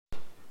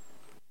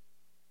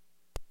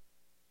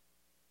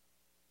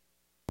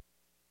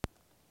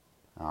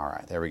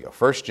right, there we go.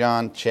 1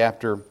 John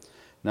chapter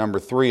number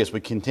 3. As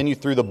we continue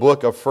through the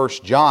book of 1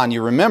 John,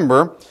 you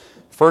remember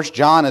 1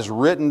 John is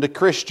written to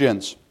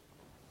Christians.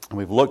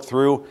 We've looked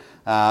through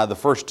the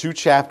first two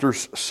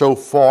chapters so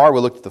far. We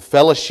looked at the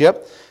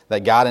fellowship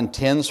that God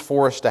intends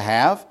for us to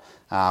have.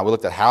 We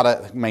looked at how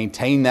to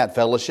maintain that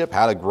fellowship,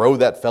 how to grow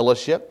that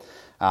fellowship.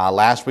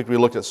 Last week we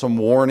looked at some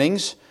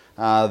warnings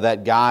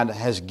that God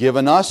has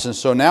given us. And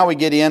so now we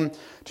get in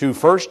to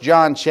 1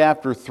 John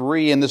chapter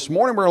 3. And this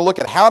morning we're going to look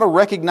at how to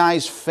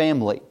recognize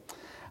family.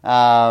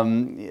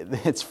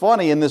 It's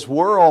funny, in this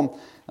world,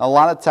 a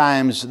lot of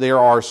times there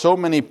are so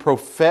many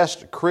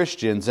professed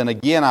Christians. And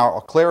again,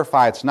 I'll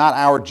clarify, it's not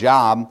our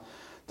job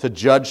to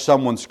judge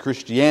someone's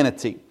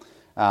Christianity.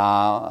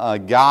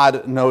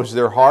 God knows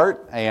their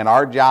heart, and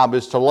our job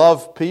is to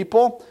love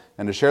people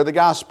and to share the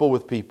gospel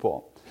with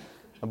people.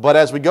 But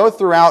as we go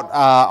throughout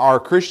our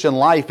Christian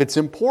life, it's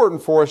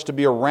important for us to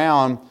be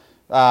around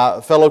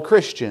fellow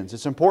Christians.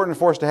 It's important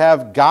for us to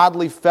have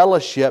godly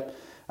fellowship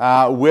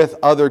with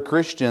other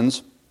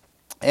Christians.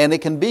 And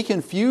it can be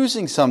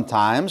confusing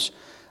sometimes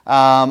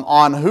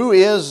on who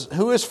is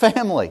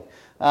family,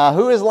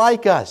 who is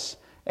like us.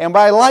 And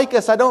by like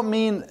us, I don't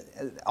mean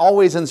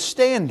always in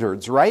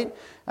standards, right?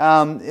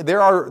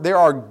 There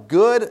are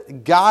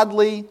good,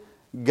 godly,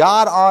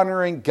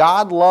 God-honoring,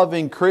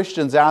 God-loving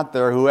Christians out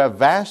there who have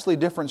vastly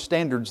different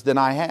standards than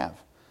I have.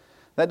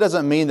 That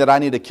doesn't mean that I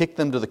need to kick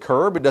them to the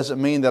curb. It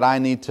doesn't mean that I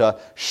need to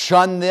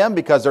shun them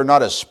because they're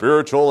not as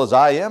spiritual as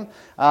I am.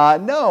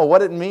 No,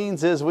 what it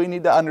means is we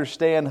need to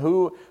understand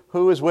who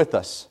is with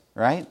us,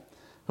 right?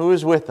 Who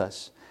is with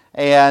us.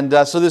 And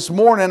so this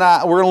morning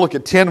we're going to look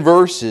at 10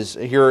 verses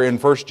here in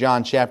 1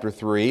 John chapter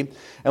 3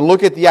 and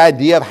look at the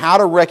idea of how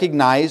to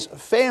recognize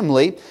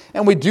family.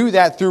 And we do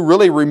that through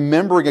really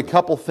remembering a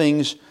couple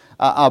things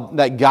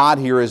that God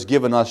here has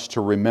given us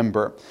to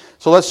remember.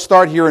 So let's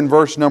start here in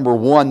verse number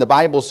 1. The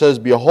Bible says,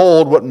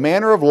 "Behold, what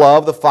manner of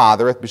love the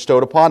Father hath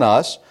bestowed upon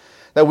us,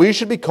 that we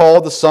should be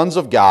called the sons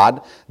of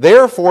God.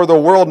 Therefore the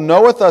world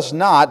knoweth us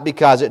not,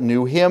 because it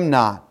knew Him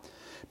not.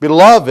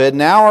 Beloved,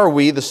 now are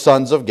we the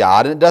sons of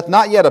God, and it doth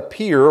not yet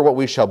appear what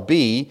we shall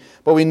be,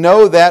 but we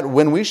know that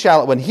when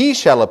He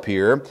shall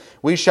appear,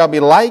 we shall be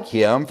like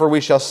Him, for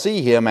we shall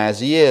see Him as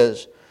He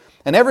is.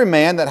 And every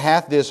man that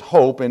hath this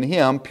hope in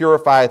Him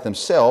purifieth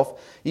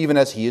himself, even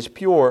as he is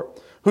pure.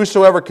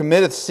 Whosoever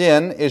committeth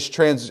sin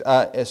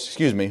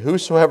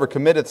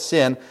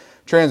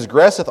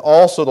transgresseth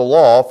also the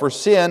law, for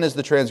sin is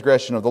the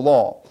transgression of the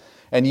law.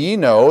 And ye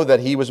know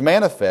that He was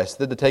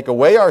manifested to take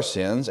away our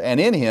sins,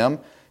 and in Him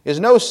is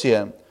no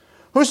sin.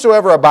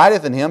 Whosoever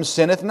abideth in Him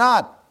sinneth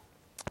not.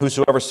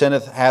 Whosoever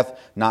sinneth hath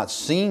not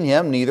seen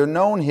Him, neither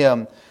known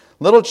Him.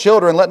 Little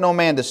children, let no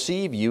man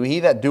deceive you. He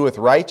that doeth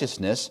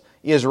righteousness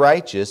is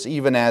righteous,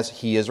 even as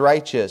he is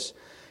righteous.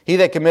 He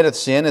that committeth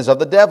sin is of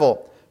the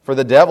devil, for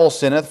the devil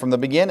sinneth from the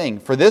beginning.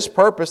 For this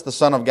purpose the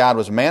Son of God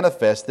was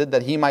manifested,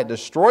 that He might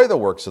destroy the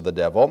works of the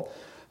devil.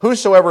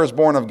 Whosoever is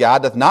born of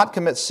God doth not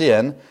commit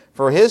sin,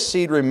 for his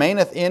seed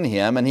remaineth in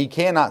him, and he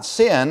cannot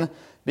sin,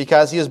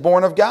 because he is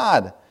born of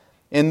God.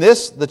 In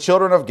this the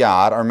children of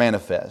God are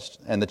manifest,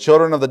 and the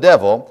children of the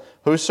devil.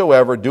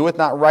 Whosoever doeth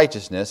not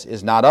righteousness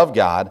is not of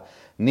God,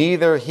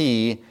 neither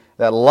he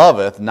that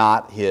loveth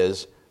not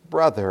his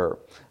brother."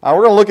 We're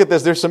going to look at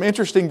this. There's some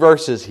interesting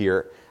verses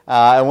here.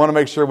 I want to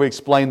make sure we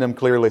explain them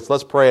clearly. So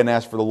let's pray and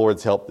ask for the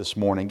Lord's help this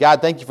morning.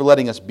 God, thank You for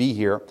letting us be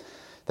here.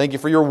 Thank You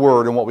for Your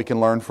Word and what we can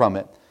learn from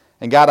it.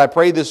 And God, I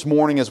pray this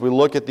morning as we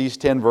look at these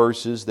 10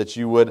 verses that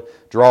You would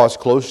draw us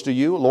close to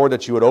You. Lord,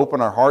 that You would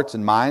open our hearts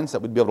and minds,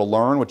 that we'd be able to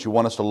learn what You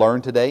want us to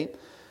learn today.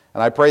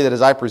 And I pray that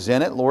as I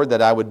present it, Lord,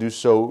 that I would do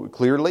so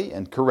clearly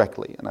and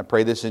correctly. And I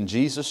pray this in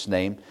Jesus'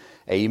 name.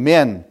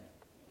 Amen.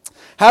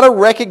 How to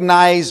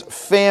recognize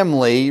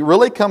family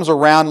really comes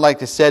around,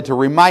 like I said, to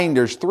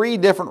reminders, 3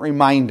 different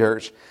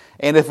reminders.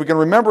 And if we can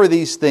remember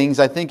these things,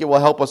 I think it will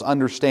help us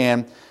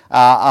understand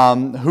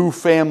who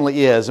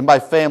family is. And by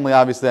family,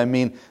 obviously, I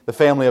mean the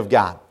family of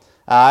God.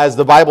 As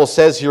the Bible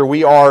says here,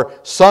 we are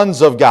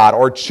sons of God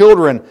or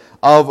children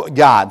of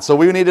God. So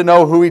we need to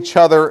know who each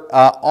other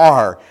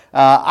are.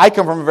 I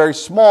come from a very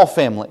small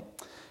family.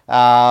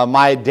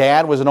 My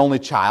dad was an only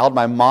child.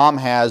 My mom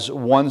has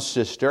one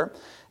sister.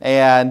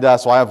 And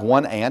so I have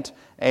one aunt.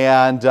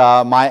 And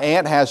my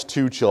aunt has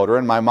 2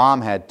 children. My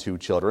mom had 2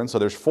 children. So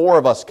there's 4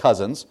 of us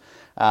cousins.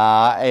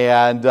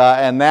 And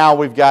now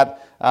we've got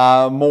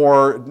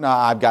more.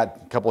 I've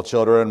got a couple of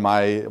children.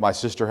 My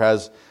sister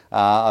has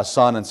a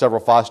son and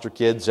several foster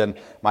kids, and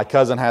my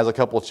cousin has a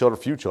couple of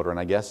children, few children,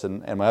 I guess,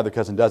 and my other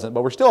cousin doesn't.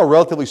 But we're still a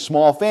relatively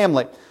small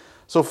family.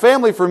 So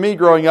family for me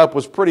growing up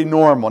was pretty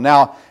normal.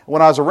 Now,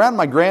 when I was around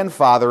my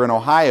grandfather in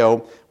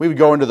Ohio, we would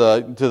go into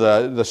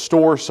the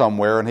store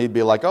somewhere, and he'd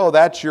be like, "Oh,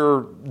 that's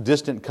your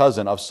distant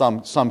cousin of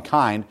some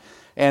kind."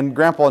 And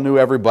Grandpa knew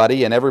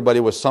everybody, and everybody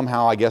was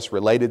somehow, I guess,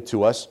 related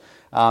to us.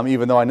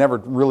 Even though I never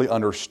really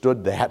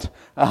understood that.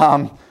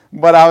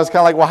 But I was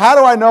kind of like, well, how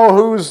do I know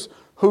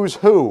who's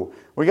who?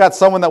 We got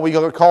someone that we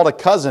called a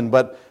cousin,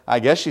 but I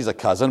guess she's a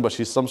cousin, but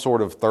she's some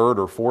sort of third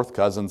or fourth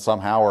cousin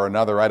somehow or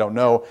another. I don't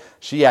know.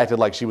 She acted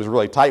like she was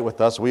really tight with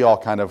us. We all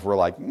kind of were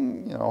like,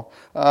 we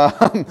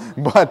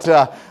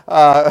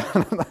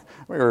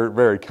were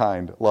very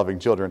kind, loving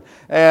children.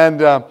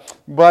 And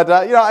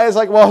it's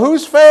like, well,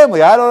 whose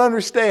family? I don't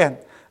understand.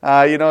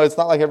 It's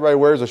not like everybody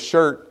wears a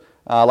shirt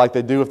like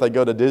they do if they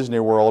go to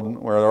Disney World,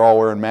 where they're all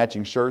wearing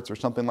matching shirts or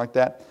something like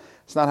that.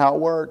 It's not how it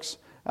works.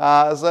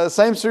 So the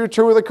same's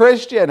true with a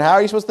Christian. How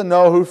are you supposed to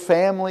know who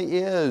family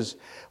is?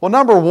 Well,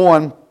 number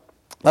one,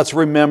 let's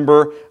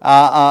remember,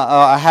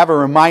 have a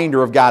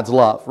reminder of God's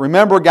love.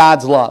 Remember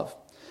God's love.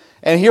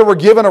 And here we're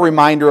given a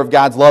reminder of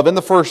God's love in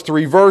the first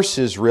 3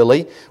 verses,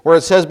 really, where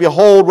it says,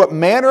 "Behold, what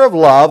manner of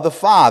love the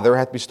Father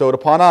hath bestowed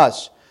upon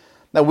us,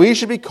 that we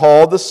should be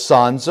called the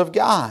sons of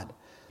God.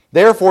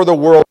 Therefore the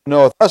world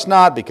knoweth us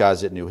not,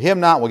 because it knew Him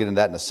not." We'll get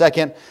into that in a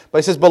second. But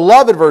he says,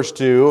 "Beloved," verse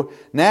 2,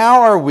 "now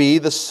are we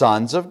the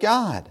sons of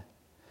God."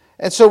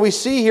 And so we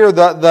see here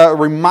the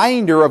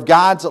reminder of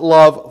God's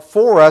love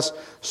for us,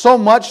 so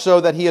much so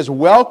that He has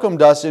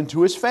welcomed us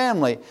into His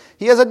family.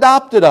 He has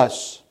adopted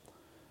us.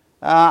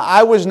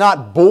 I was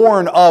not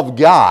born of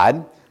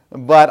God,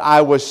 but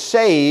I was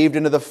saved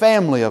into the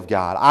family of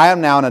God. I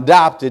am now an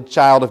adopted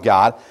child of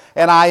God,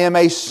 and I am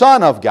a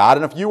son of God.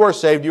 And if you are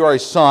saved, you are a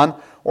son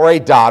or a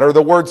daughter.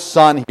 The word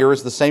son here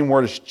is the same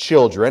word as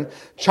children,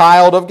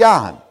 child of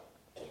God.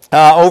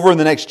 Over in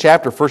the next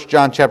chapter, 1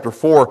 John chapter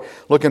 4,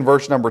 look in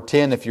verse number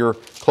 10 if you're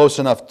close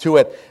enough to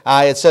it.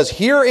 It says,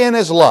 "Herein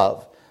is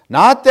love,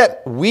 not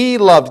that we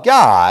loved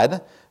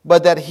God,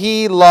 but that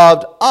He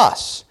loved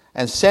us,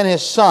 and sent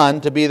His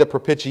Son to be the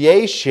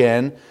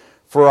propitiation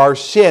for our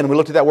sin." We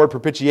looked at that word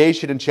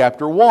propitiation in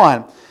chapter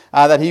 1,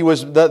 that He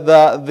was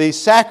the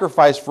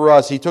sacrifice for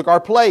us. He took our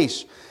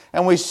place.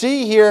 And we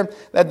see here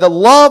that the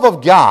love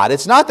of God,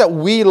 it's not that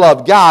we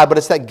loved God, but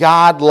it's that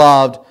God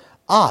loved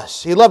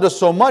us. He loved us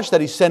so much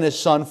that He sent His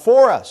Son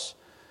for us.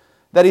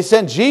 That He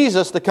sent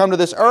Jesus to come to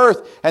this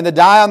earth and to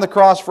die on the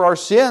cross for our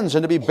sins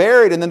and to be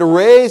buried and then to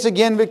raise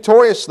again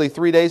victoriously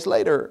 3 days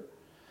later.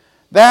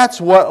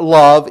 That's what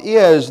love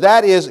is.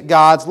 That is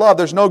God's love.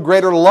 There's no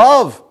greater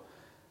love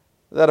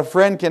that a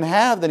friend can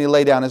have than he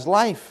lay down his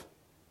life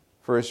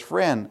for his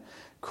friend.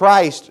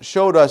 Christ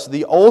showed us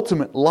the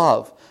ultimate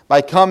love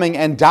by coming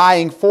and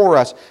dying for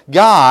us.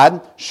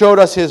 God showed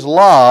us His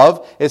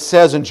love. It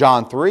says in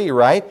John 3,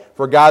 right?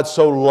 "For God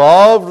so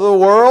loved the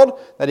world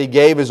that He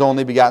gave His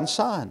only begotten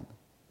Son."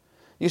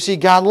 You see,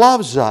 God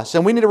loves us,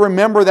 and we need to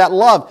remember that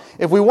love.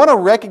 If we want to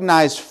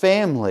recognize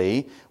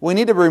family, we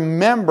need to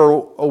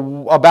remember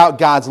about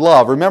God's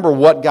love. Remember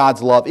what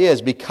God's love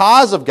is.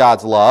 Because of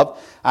God's love,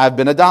 I've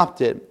been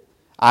adopted.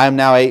 I am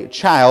now a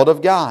child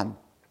of God.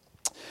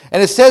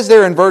 And it says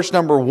there in verse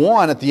number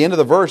 1, at the end of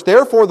the verse,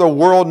 "Therefore the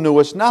world knew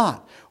us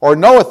not, or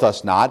knoweth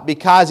us not,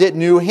 because it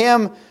knew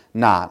Him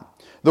not."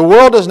 The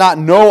world does not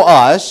know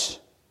us,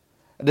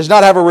 it does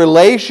not have a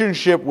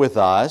relationship with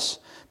us,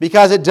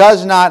 because it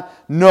does not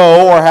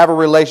know or have a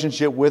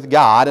relationship with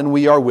God, and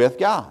we are with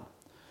God.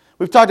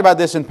 We've talked about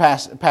this in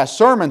past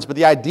sermons, but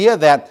the idea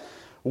that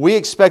we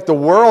expect the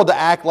world to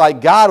act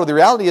like God, well, the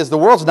reality is the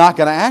world's not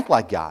going to act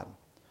like God.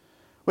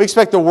 We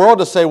expect the world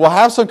to say, well,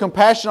 have some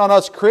compassion on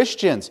us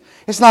Christians.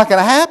 It's not going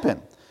to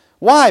happen.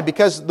 Why?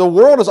 Because the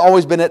world has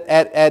always been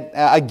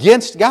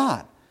against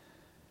God.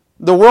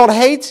 The world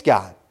hates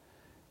God.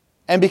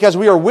 And because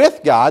we are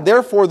with God,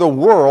 therefore the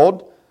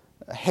world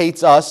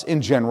hates us in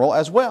general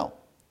as well.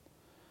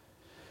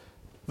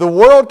 The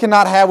world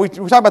cannot have, we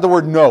talk about the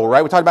word know,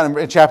 right? We talked about it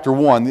in chapter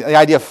 1, the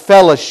idea of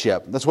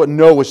fellowship. That's what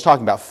know was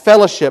talking about.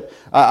 Fellowship,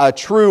 a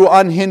true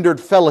unhindered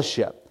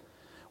fellowship.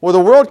 Well, the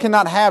world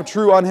cannot have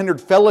true unhindered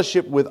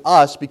fellowship with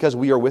us because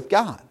we are with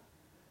God.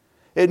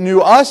 It knew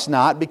us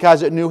not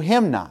because it knew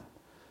Him not.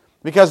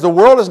 Because the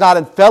world is not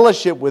in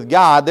fellowship with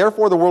God,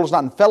 therefore the world is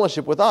not in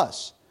fellowship with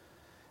us.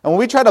 And when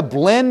we try to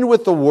blend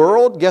with the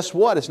world, guess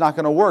what? It's not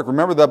going to work.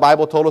 Remember the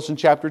Bible told us in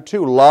chapter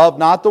 2, love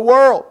not the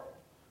world.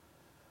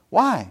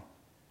 Why?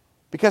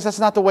 Because that's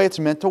not the way it's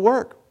meant to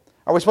work.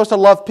 Are we supposed to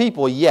love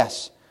people?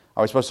 Yes.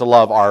 Are we supposed to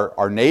love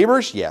our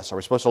neighbors? Yes. Are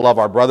we supposed to love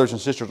our brothers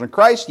and sisters in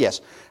Christ? Yes.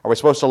 Are we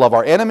supposed to love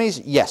our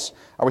enemies? Yes.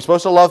 Are we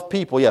supposed to love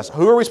people? Yes.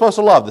 Who are we supposed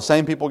to love? The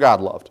same people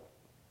God loved.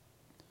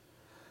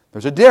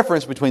 There's a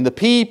difference between the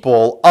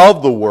people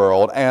of the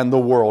world and the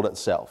world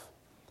itself.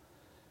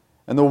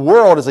 And the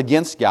world is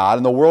against God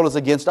and the world is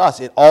against us.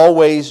 It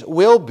always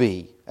will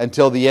be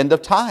until the end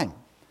of time.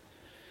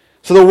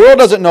 So the world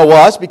doesn't know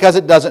us because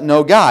it doesn't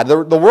know God.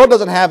 The world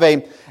doesn't have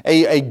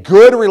a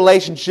good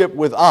relationship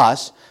with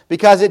us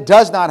because it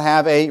does not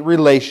have a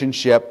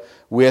relationship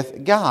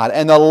with God.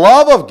 And the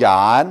love of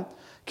God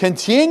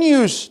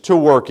continues to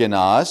work in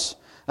us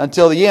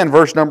until the end.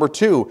 Verse number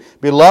 2,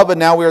 Beloved,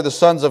 now we are the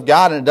sons of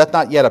God, and it doth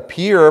not yet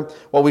appear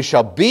what we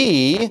shall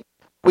be.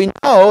 We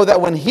know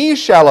that when He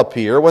shall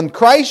appear, when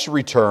Christ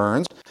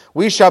returns,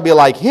 we shall be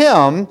like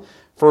Him,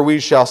 for we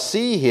shall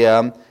see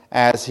Him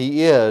as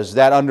He is.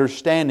 That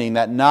understanding,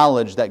 that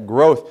knowledge, that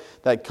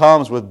growth that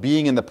comes with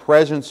being in the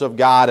presence of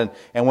God.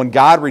 And when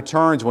God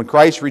returns, when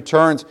Christ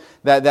returns,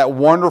 that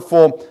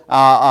wonderful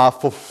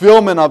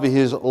fulfillment of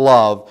His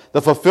love,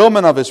 the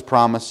fulfillment of His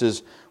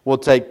promises will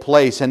take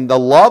place. And the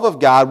love of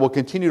God will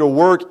continue to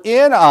work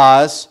in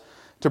us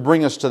to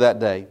bring us to that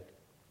day,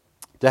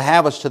 to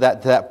have us to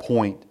that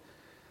point.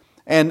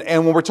 And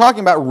when we're talking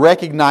about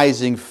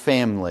recognizing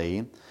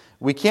family,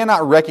 we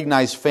cannot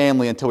recognize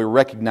family until we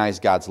recognize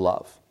God's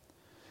love.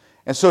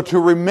 And so to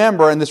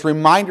remember, and this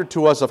reminder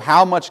to us of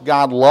how much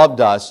God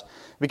loved us,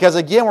 because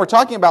again, we're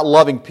talking about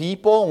loving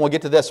people, and we'll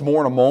get to this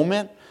more in a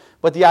moment,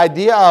 but the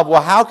idea of,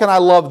 well, how can I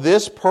love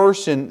this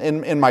person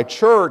in my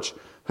church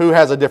who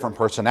has a different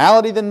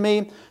personality than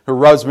me, who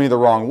rubs me the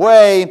wrong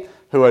way,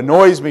 who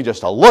annoys me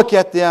just to look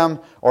at them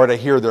or to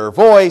hear their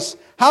voice?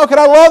 How can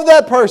I love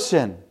that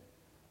person?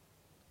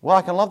 Well,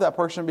 I can love that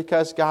person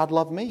because God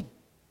loved me,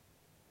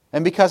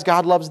 and because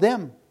God loves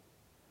them.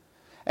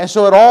 And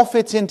so it all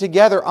fits in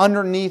together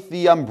underneath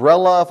the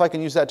umbrella, if I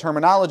can use that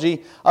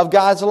terminology, of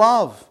God's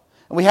love.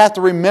 And we have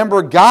to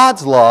remember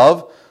God's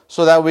love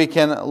so that we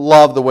can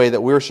love the way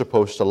that we're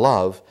supposed to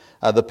love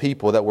the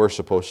people that we're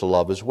supposed to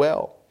love as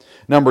well.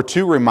 Number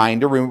two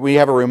reminder, we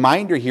have a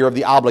reminder here of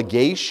the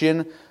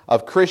obligation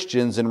of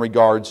Christians in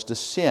regards to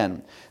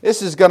sin.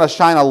 This is going to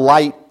shine a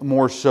light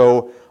more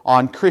so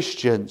on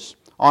Christians,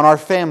 on our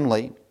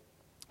family,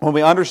 when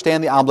we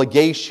understand the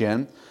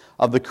obligation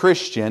of the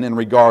Christian in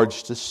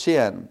regards to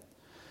sin.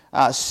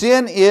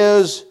 Sin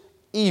is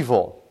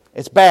evil.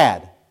 It's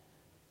bad.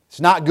 It's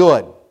not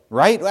good,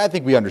 right? I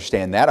think we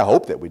understand that. I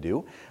hope that we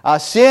do.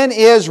 Sin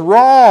is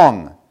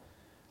wrong.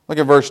 Look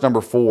at verse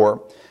number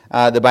 4.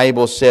 The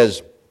Bible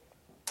says,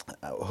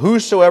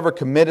 "Whosoever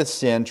committeth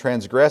sin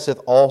transgresseth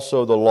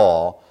also the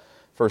law,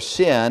 for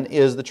sin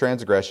is the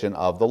transgression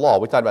of the law."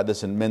 We talked about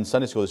this in men's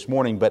Sunday school this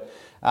morning, but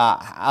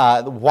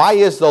why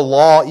is the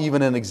law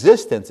even in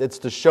existence? It's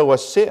to show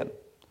us sin.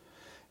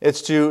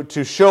 It's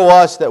to show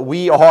us that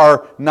we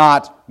are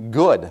not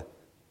good.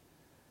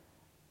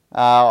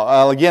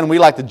 Again, we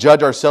like to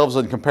judge ourselves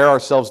and compare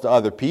ourselves to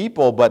other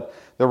people, but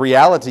the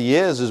reality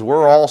is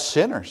we're all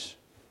sinners.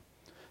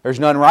 There's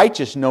none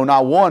righteous, no,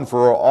 not one,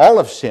 for all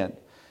have sinned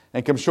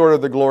and come short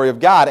of the glory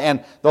of God.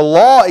 And the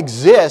law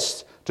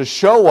exists to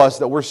show us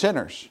that we're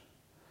sinners.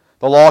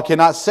 The law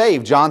cannot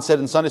save. John said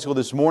in Sunday school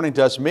this morning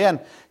to us men,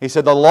 he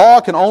said, the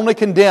law can only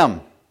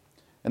condemn.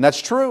 And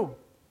that's true.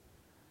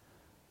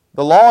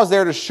 The law is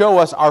there to show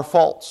us our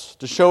faults,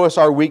 to show us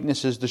our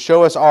weaknesses, to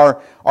show us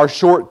our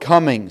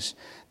shortcomings.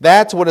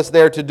 That's what it's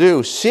there to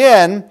do.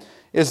 Sin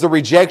is the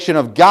rejection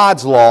of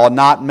God's law,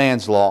 not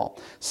man's law.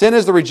 Sin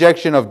is the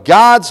rejection of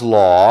God's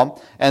law,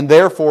 and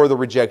therefore the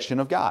rejection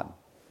of God.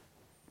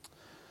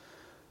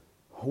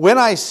 When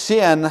I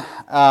sin,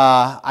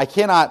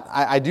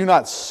 I do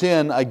not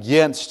sin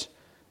against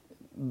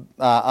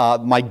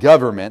my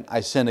government.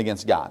 I sin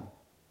against God.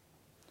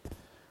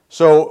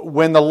 So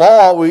when the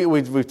law,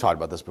 we've talked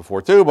about this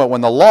before too, but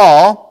when the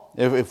law,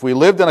 if we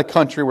lived in a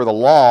country where the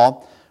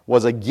law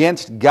was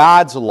against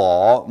God's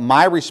law,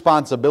 my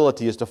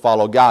responsibility is to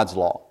follow God's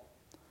law.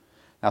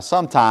 Now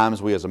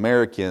sometimes we as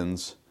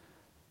Americans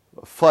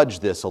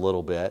fudge this a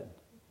little bit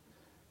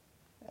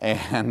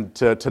and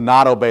to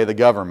not obey the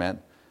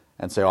government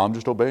and say, oh, I'm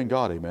just obeying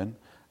God, amen.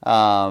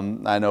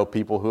 I know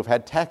people who have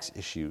had tax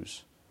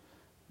issues.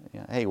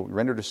 Hey,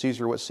 render to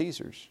Caesar what's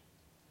Caesar's.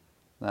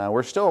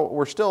 We're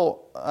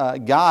still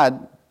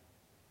God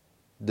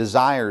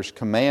desires,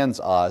 commands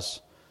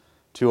us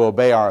to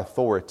obey our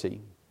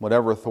authority,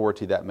 whatever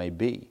authority that may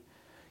be.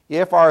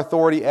 If our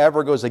authority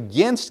ever goes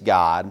against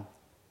God,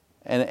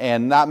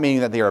 and not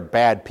meaning that they are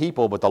bad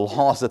people, but the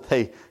laws that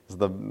the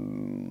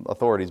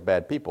authority is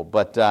bad people,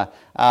 but the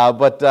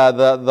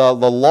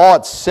law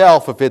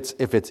itself,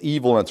 if it's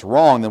evil and it's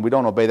wrong, then we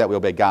don't obey that. We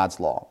obey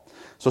God's law.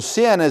 So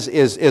sin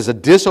is a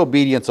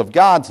disobedience of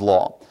God's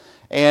law.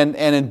 And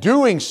in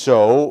doing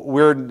so,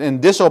 we're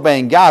in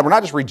disobeying God. We're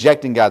not just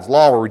rejecting God's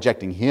law, we're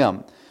rejecting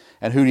Him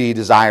and who He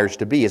desires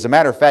to be. As a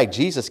matter of fact,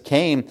 Jesus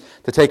came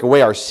to take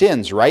away our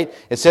sins, right?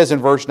 It says in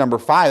verse number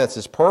 5, that's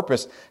His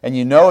purpose. And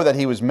you know that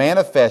He was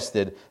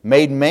manifested,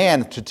 made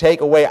man to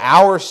take away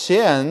our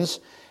sins,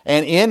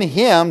 and in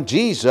Him,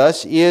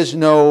 Jesus, is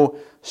no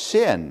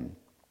sin.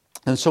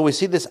 And so we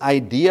see this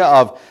idea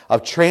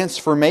of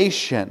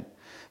transformation.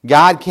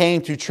 God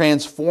came to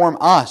transform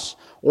us,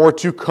 or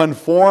to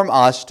conform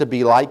us to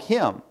be like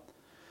Him.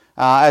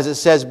 As it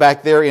says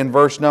back there in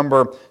verse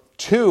number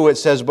 2, it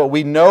says, but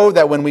we know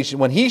that when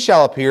He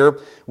shall appear,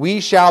 we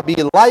shall be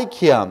like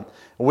Him.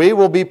 We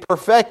will be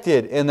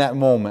perfected in that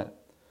moment.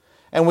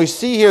 And we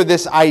see here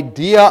this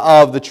idea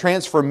of the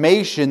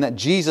transformation that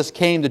Jesus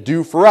came to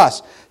do for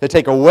us, to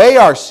take away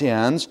our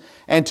sins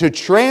and to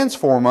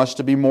transform us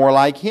to be more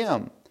like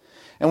Him.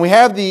 And we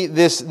have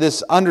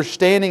this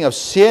understanding of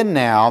sin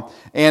now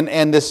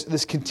and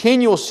this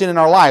continual sin in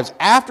our lives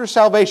after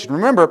salvation.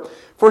 Remember,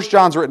 1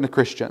 John's written to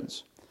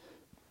Christians.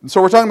 So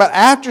we're talking about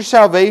after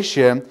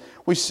salvation,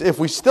 if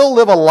we still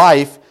live a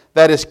life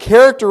that is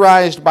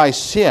characterized by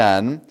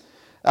sin,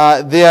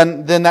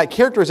 then that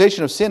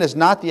characterization of sin is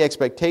not the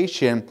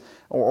expectation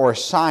or a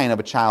sign of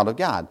a child of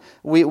God.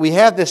 We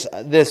have this.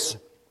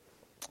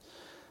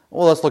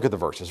 Well, let's look at the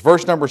verses.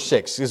 Verse number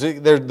 6.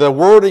 The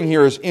wording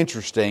here is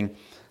interesting.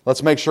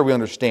 Let's make sure we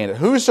understand it.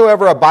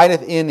 Whosoever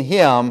abideth in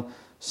him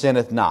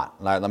sinneth not.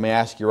 All right, let me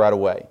ask you right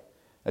away.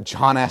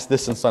 John asked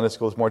this in Sunday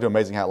school. It's more too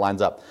amazing how it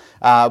lines up.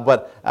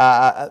 But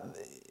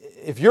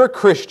if you're a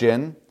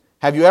Christian,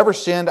 have you ever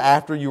sinned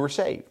after you were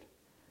saved?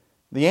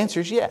 The answer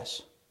is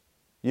yes.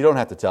 You don't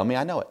have to tell me.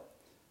 I know it.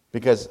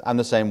 Because I'm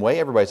the same way.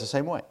 Everybody's the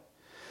same way.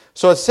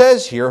 So it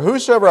says here,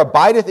 whosoever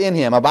abideth in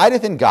him,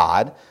 abideth in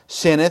God,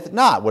 sinneth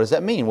not. What does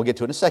that mean? We'll get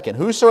to it in a second.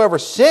 Whosoever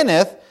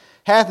sinneth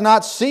hath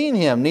not seen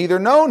him, neither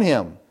known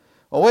him.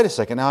 Well, wait a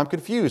second. Now I'm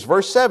confused.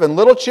 Verse 7,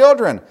 little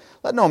children,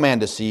 let no man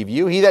deceive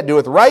you. He that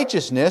doeth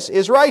righteousness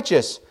is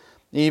righteous,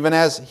 even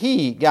as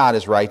he, God,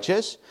 is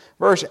righteous.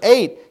 Verse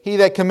 8, he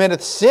that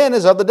committeth sin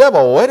is of the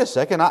devil. Well, wait a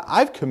second.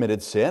 I've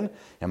committed sin.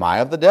 Am I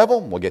of the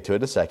devil? We'll get to it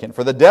in a second.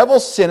 For the devil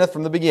sinneth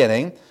from the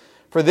beginning.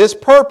 For this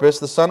purpose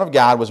the Son of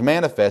God was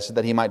manifested,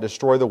 that he might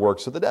destroy the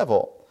works of the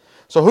devil.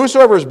 So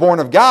whosoever is born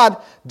of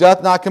God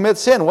doth not commit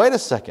sin. Wait a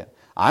second.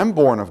 I'm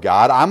born of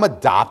God. I'm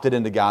adopted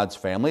into God's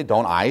family.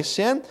 Don't I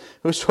sin?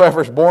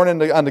 Whosoever is born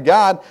unto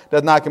God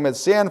doth not commit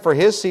sin, for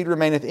his seed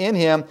remaineth in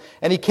him,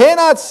 and he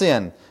cannot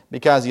sin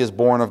because he is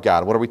born of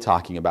God. What are we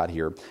talking about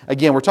here?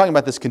 Again, we're talking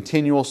about this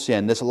continual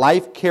sin, this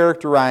life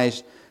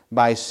characterized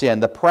by sin,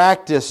 the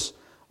practice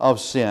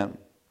of sin.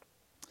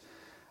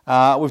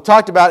 We've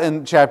talked about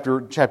in chapter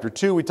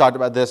 2, we talked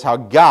about this, how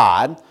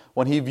God,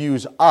 when He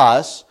views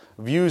us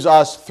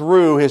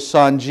through His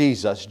Son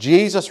Jesus.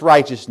 Jesus'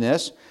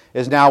 righteousness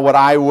is now what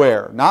I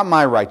wear. Not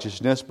my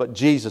righteousness, but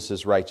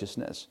Jesus'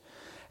 righteousness.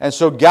 And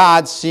so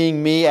God,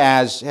 seeing me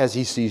as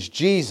He sees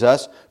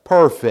Jesus,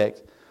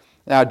 perfect.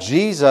 Now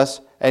Jesus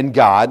and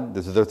God,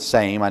 they're the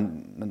same. I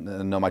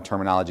know my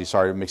terminology,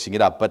 sorry for mixing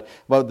it up. But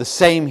the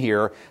same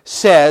here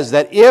says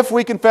that if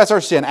we confess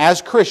our sin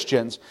as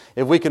Christians,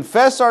 if we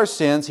confess our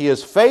sins, He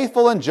is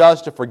faithful and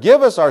just to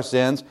forgive us our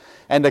sins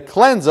and to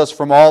cleanse us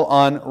from all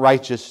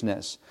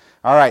unrighteousness.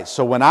 All right,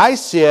 so when I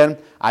sin,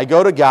 I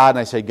go to God and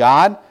I say,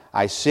 God,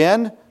 I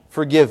sinned,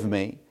 forgive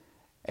me.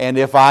 And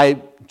if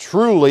I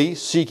truly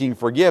seeking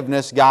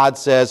forgiveness, God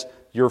says,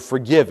 you're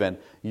forgiven.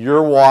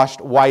 You're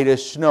washed white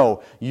as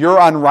snow. Your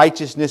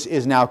unrighteousness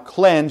is now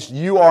cleansed.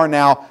 You are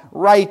now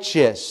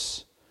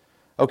righteous.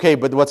 Okay,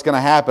 but what's going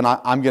to happen?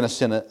 I'm going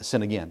to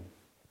sin again.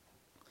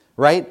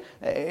 Right?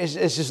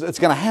 It's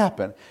going to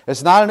happen.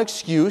 It's not an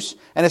excuse,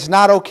 and it's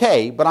not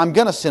okay, but I'm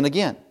going to sin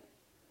again.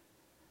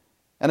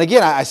 And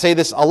again, I say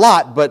this a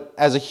lot, but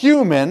as a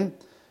human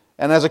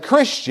and as a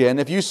Christian,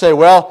 if you say,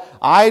 well,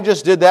 I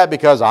just did that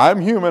because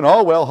I'm human,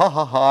 oh well, ha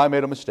ha ha, I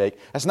made a mistake.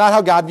 That's not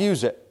how God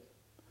views it.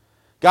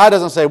 God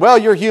doesn't say, well,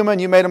 you're human,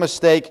 you made a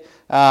mistake,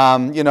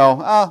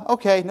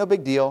 okay, no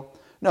big deal.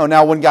 No,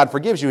 now when God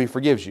forgives you, He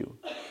forgives you.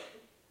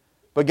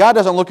 But God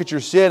doesn't look at your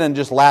sin and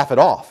just laugh it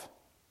off.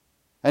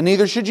 And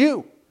neither should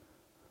you.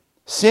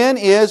 Sin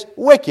is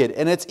wicked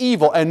and it's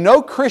evil, and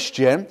no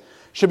Christian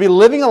should be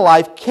living a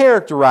life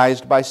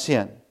characterized by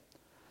sin.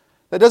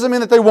 That doesn't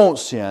mean that they won't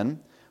sin,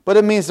 but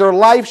it means their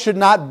life should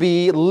not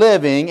be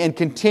living in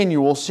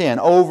continual sin,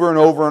 over and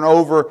over and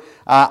over,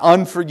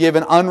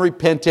 unforgiven,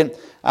 unrepentant.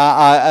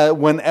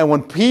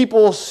 When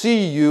people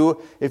see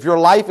you, if your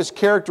life is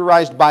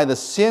characterized by the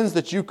sins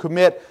that you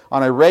commit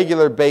on a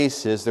regular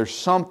basis, there's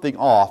something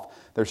off,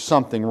 there's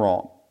something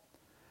wrong.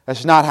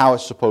 That's not how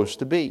it's supposed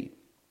to be.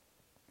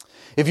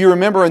 If you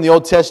remember in the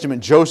Old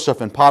Testament,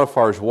 Joseph and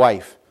Potiphar's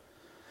wife,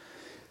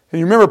 and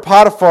you remember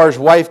Potiphar's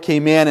wife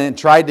came in and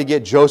tried to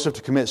get Joseph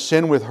to commit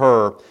sin with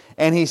her.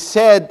 And he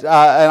said,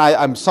 and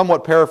I'm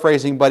somewhat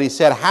paraphrasing, but he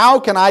said, how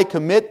can I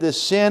commit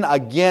this sin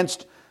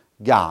against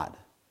God?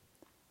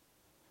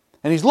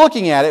 And he's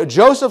looking at it,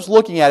 Joseph's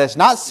looking at it, it's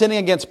not sinning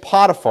against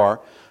Potiphar,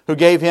 who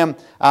gave him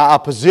a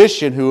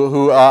position,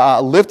 who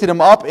lifted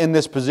him up in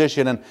this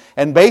position.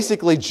 And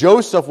basically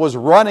Joseph was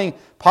running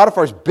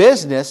Potiphar's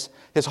business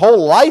his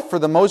whole life for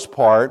the most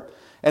part,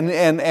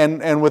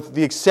 and with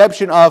the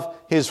exception of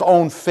his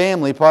own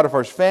family,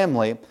 Potiphar's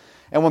family.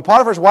 And when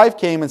Potiphar's wife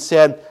came and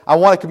said, I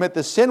want to commit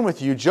this sin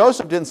with you,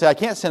 Joseph didn't say, I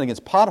can't sin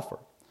against Potiphar.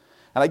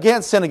 And I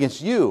can't sin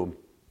against you.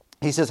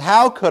 He says,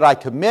 how could I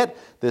commit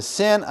this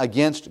sin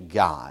against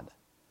God?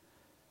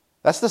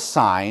 That's the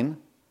sign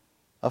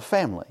of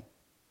family.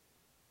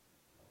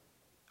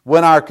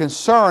 When our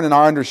concern and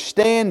our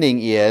understanding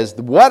is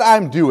what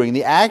I'm doing,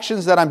 the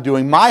actions that I'm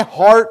doing, my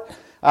heart,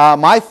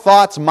 my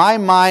thoughts, my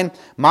mind,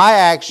 my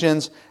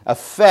actions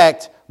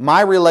affect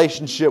my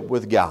relationship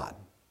with God.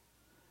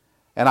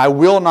 And I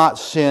will not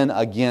sin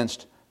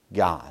against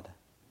God.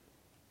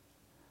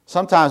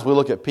 Sometimes we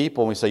look at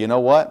people and we say, you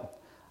know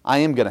what? I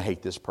am going to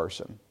hate this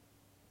person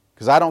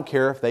because I don't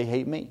care if they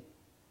hate me.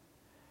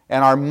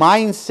 And our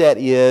mindset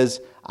is,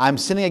 I'm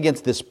sinning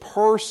against this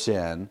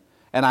person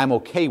and I'm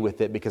okay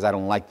with it because I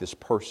don't like this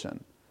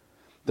person.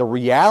 The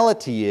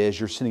reality is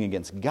you're sinning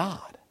against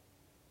God.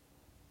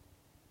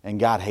 And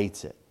God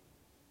hates it.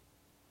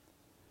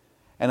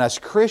 And as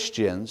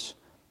Christians,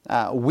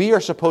 we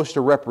are supposed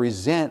to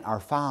represent our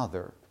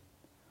Father.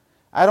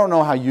 I don't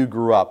know how you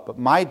grew up, but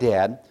my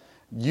dad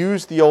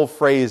used the old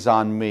phrase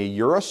on me,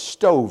 "You're a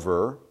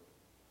stover,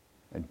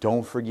 and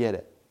don't forget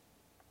it."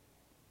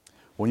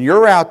 When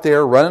you're out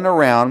there running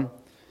around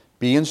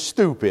being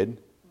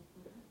stupid,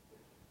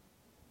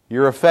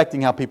 you're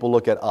affecting how people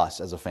look at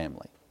us as a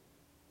family.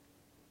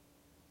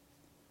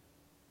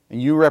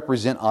 And you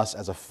represent us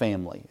as a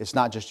family. It's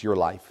not just your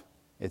life,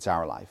 it's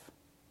our life.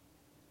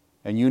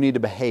 And you need to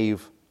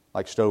behave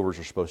like stovers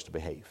are supposed to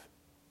behave.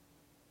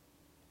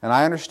 And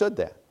I understood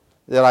that.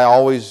 That I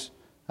always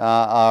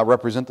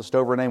represent the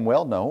stover name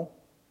well? No.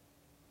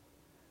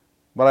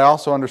 But I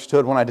also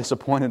understood when I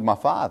disappointed my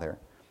father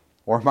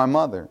or my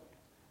mother.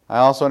 I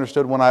also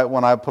understood when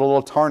I put a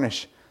little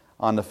tarnish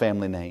on the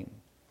family name.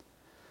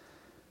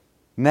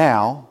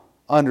 Now,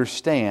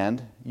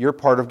 understand you're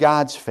part of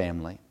God's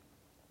family.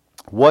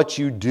 What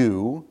you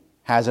do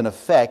has an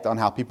effect on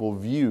how people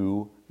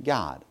view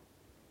God.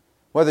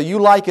 Whether you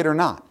like it or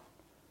not,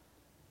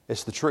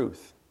 it's the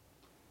truth.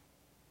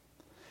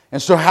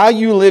 And so how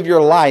you live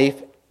your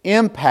life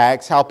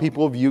impacts how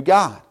people view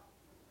God.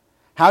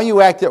 How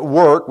you act at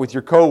work with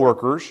your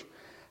coworkers,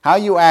 how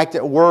you act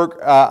at work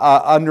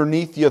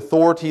underneath the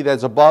authority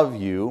that's above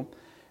you,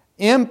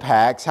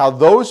 impacts how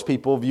those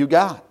people view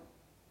God.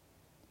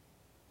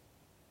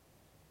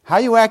 How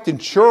you act in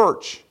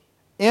church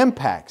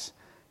impacts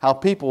how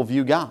people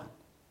view God.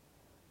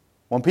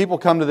 When people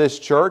come to this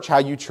church, how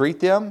you treat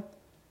them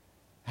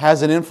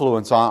has an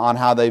influence on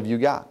how they view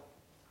God.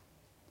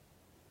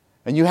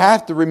 And you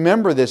have to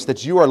remember this,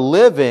 that you are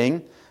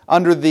living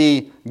under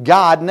the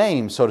God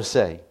name, so to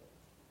say.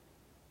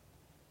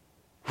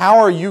 How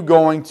are you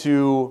going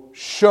to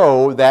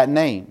show that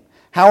name?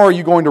 How are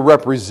you going to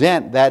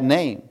represent that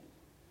name?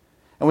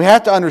 And we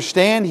have to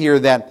understand here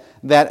that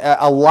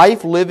a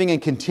life living in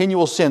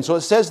continual sin. So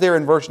it says there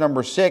in verse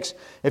number 6,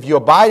 if you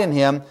abide in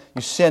Him,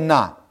 you sin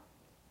not.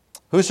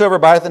 Whosoever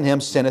abideth in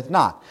Him sinneth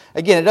not.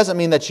 Again, it doesn't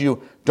mean that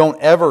you don't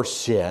ever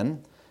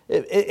sin.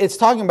 It's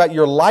talking about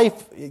your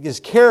life is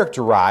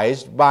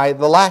characterized by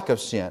the lack of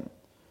sin.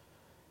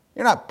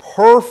 You're not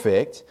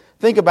perfect.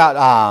 Think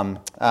about,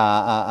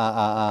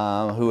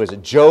 who is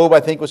it? Job, I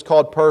think, was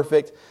called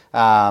perfect.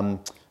 Jonah,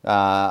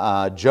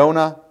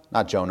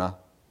 not Jonah,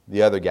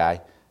 the other guy.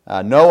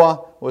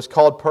 Noah was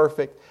called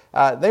perfect.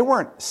 They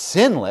weren't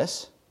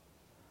sinless.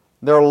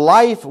 Their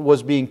life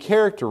was being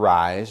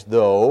characterized,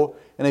 though,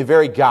 in a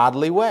very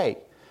godly way.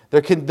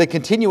 The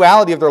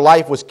continuality of their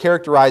life was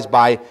characterized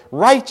by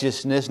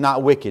righteousness,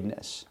 not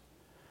wickedness.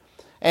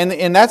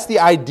 And that's the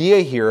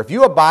idea here. If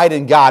you abide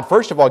in God,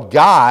 first of all,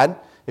 God,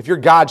 if you're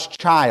God's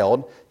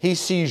child, He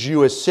sees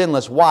you as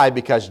sinless. Why?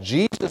 Because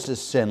Jesus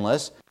is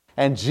sinless,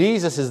 and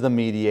Jesus is the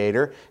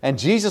mediator, and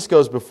Jesus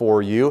goes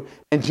before you,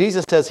 and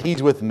Jesus says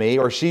He's with me,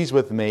 or she's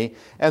with me.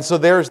 And so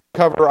there's the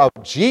cover of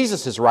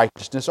Jesus'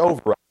 righteousness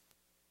over us.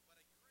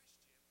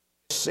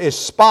 Is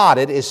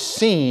spotted, is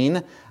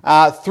seen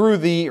through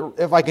the,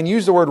 if I can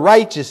use the word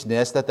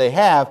righteousness that they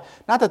have,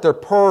 not that they're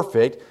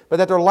perfect, but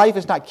that their life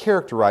is not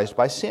characterized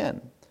by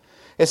sin.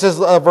 It says,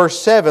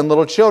 verse 7,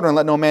 little children,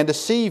 let no man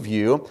deceive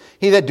you.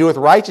 He that doeth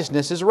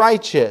righteousness is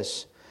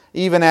righteous,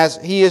 even as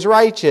he is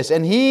righteous.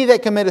 And he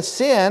that committeth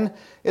sin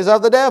is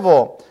of the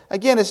devil.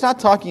 Again, it's not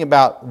talking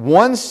about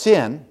one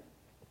sin,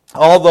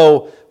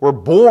 although we're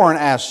born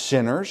as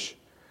sinners,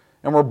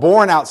 and we're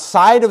born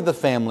outside of the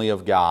family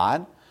of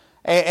God.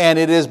 And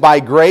it is by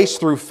grace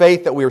through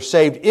faith that we are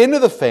saved into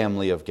the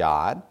family of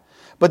God.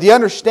 But the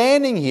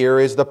understanding here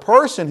is the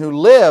person who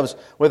lives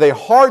with a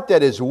heart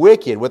that is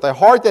wicked, with a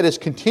heart that is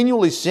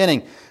continually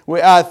sinning.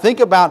 Think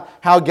about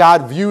how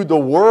God viewed the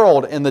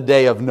world in the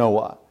day of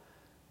Noah.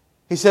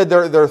 He said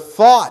their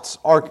thoughts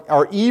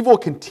are evil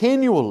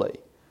continually.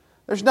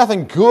 There's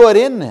nothing good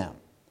in them.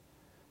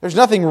 There's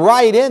nothing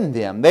right in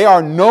them. They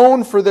are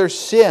known for their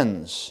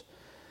sins.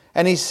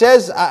 And he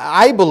says,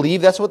 I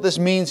believe that's what this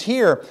means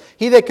here.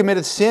 He that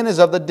committeth sin is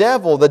of the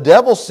devil. The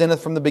devil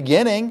sinneth from the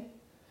beginning.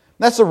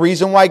 That's the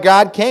reason why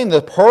God came.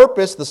 The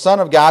purpose, the Son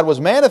of God, was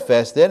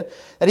manifested,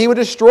 that He would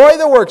destroy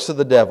the works of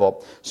the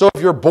devil. So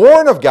if you're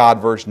born of God,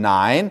 verse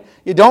 9,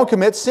 you don't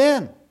commit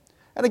sin.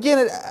 And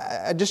again,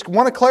 I just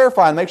want to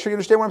clarify and make sure you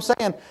understand what I'm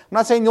saying. I'm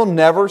not saying you'll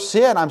never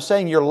sin. I'm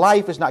saying your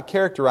life is not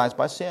characterized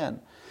by sin.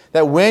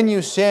 That when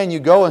you sin, you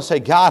go and say,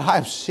 God,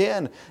 I've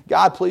sinned.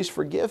 God, please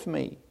forgive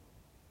me.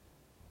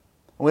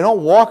 We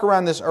don't walk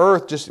around this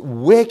earth just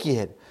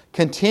wicked,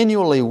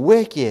 continually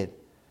wicked.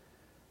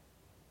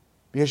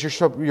 Because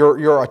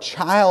you're a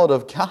child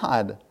of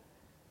God.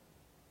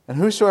 And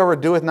whosoever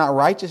doeth not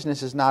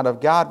righteousness is not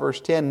of God.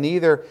 Verse 10,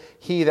 neither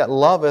he that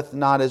loveth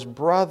not his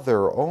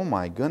brother. Oh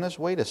my goodness,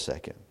 wait a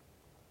second.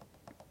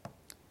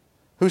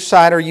 Whose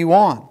side are you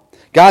on?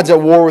 God's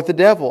at war with the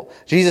devil.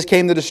 Jesus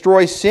came to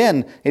destroy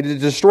sin, to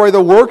destroy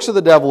the works of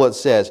the devil, it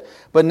says.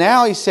 But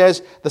now he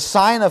says the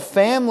sign of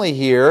family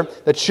here,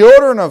 the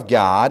children of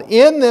God,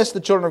 in this the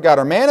children of God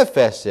are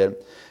manifested,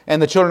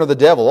 and the children of the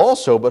devil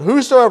also. But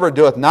whosoever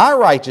doeth not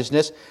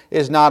righteousness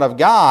is not of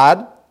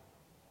God,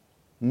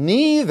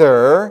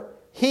 neither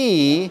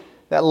he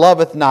that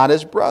loveth not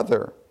his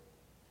brother.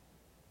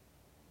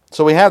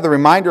 So we have the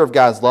reminder of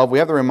God's love. We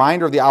have the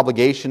reminder of the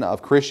obligation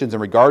of Christians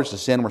in regards to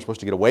sin. We're supposed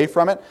to get away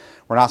from it.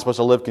 We're not supposed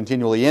to live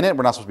continually in it.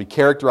 We're not supposed to be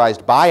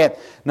characterized by it.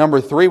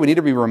 Number 3, we need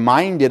to be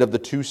reminded of the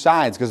two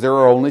sides, because there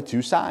are only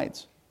two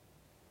sides.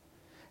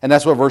 And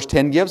that's what verse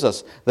 10 gives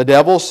us. The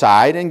devil's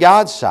side and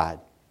God's side.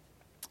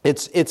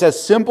 It's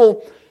as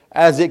simple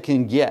as it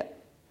can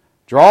get.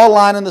 Draw a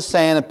line in the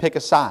sand and pick a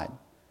side.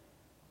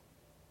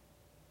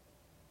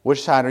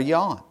 Which side are you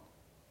on?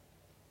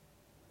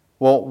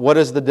 Well, what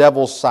does the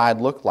devil's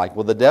side look like?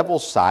 Well, the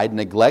devil's side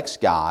neglects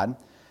God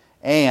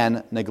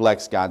and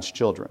neglects God's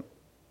children.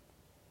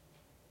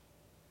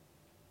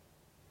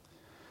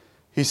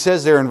 He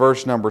says there in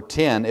verse number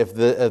 10, in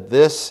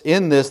this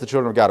the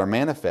children of God are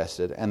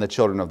manifested, and the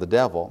children of the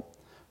devil.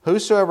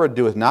 Whosoever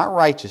doeth not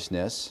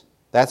righteousness,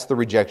 that's the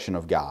rejection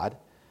of God,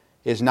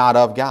 is not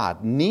of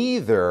God,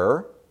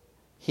 neither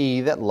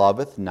he that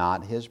loveth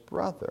not his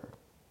brother.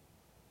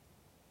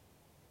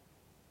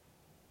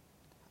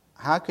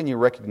 How can you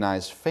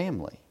recognize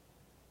family?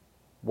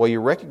 Well, you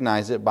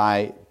recognize it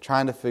by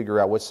trying to figure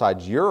out what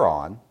side you're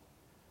on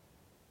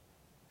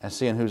and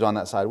seeing who's on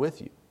that side with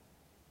you.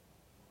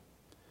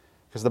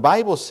 Because the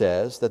Bible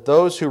says that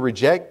those who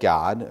reject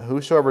God,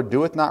 whosoever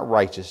doeth not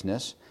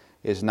righteousness,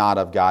 is not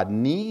of God,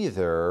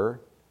 neither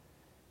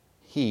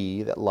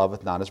he that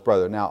loveth not his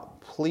brother. Now,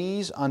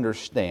 please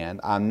understand,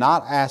 I'm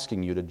not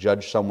asking you to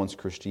judge someone's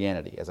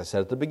Christianity. As I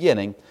said at the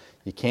beginning,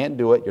 you can't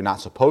do it. You're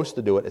not supposed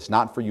to do it. It's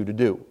not for you to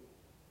do.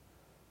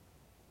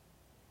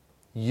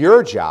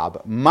 Your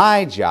job,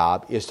 my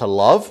job, is to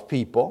love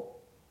people.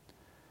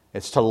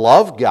 It's to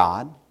love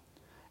God.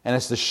 And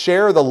it's to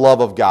share the love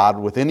of God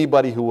with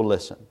anybody who will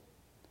listen.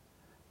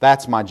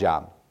 That's my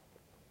job.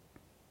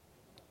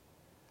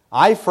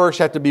 I first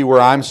have to be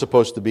where I'm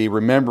supposed to be,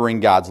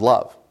 remembering God's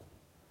love.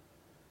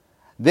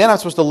 Then I'm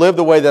supposed to live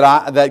the way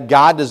that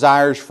God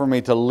desires for me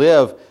to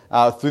live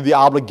through the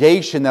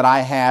obligation that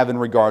I have in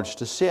regards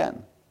to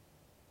sin.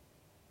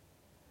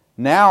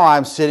 Now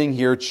I'm sitting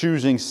here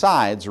choosing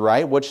sides,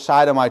 right? Which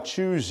side am I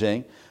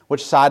choosing?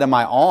 Which side am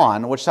I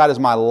on? Which side is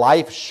my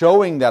life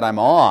showing that I'm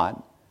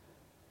on?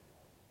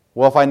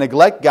 Well, if I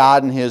neglect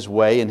God and His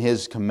way and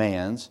His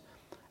commands,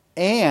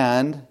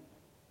 and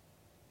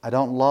I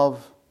don't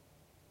love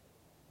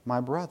my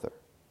brother.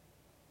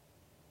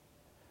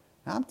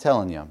 Now, I'm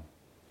telling you,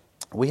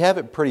 we have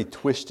it pretty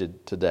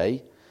twisted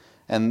today,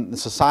 and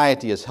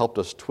society has helped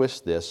us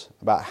twist this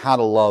about how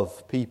to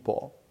love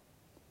people.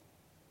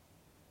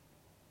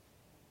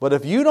 But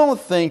if you don't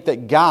think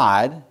that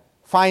God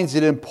finds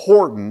it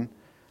important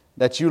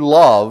that you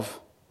love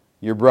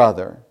your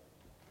brother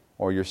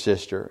or your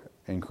sister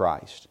in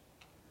Christ,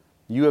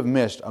 you have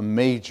missed a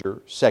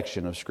major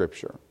section of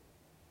Scripture.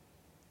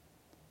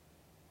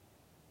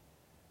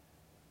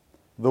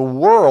 The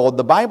world,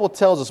 the Bible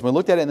tells us, when we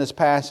looked at it in this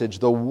passage,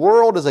 the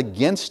world is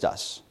against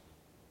us.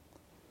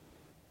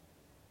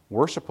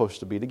 We're supposed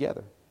to be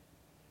together.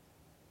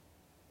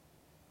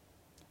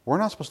 We're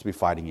not supposed to be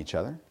fighting each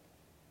other.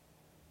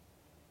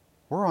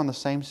 We're on the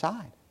same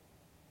side.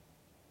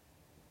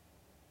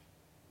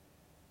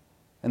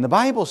 And the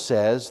Bible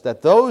says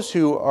that those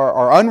who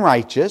are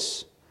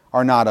unrighteous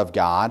are not of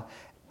God,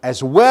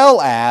 as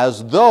well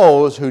as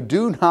those who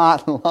do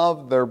not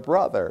love their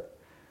brother.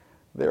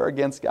 They're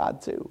against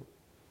God too.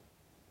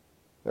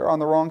 They're on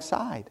the wrong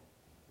side.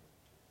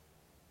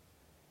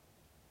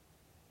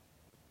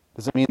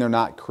 Does it mean they're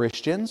not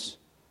Christians?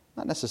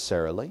 Not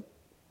necessarily.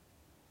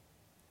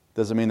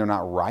 Does it mean they're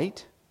not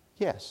right?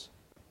 Yes.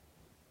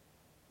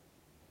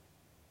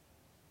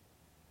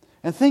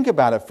 And think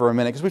about it for a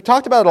minute, because we've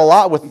talked about it a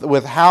lot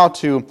with how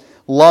to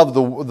love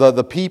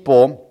the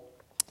people,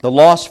 the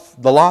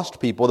lost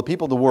people, the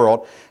people of the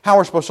world, how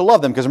we're supposed to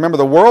love them. Because remember,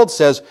 the world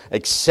says,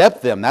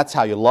 accept them, that's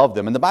how you love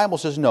them. And the Bible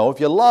says, no, if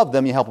you love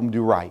them, you help them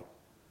do right.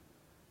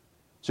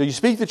 So you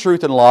speak the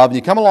truth in love, and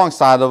you come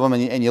alongside of them,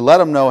 and you let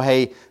them know,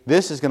 hey,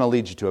 this is going to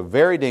lead you to a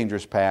very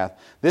dangerous path.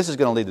 This is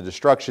going to lead to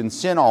destruction.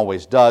 Sin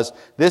always does.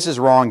 This is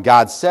wrong.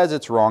 God says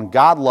it's wrong.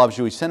 God loves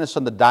you. He sent His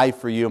Son to die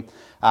for you.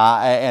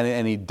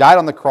 And He died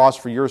on the cross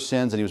for your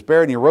sins, and He was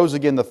buried, and He rose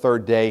again the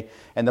third day.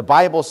 And the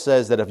Bible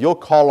says that if you'll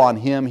call on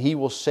Him, He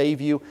will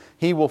save you.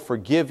 He will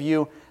forgive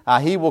you.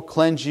 He will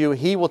cleanse you.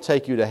 He will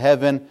take you to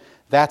heaven.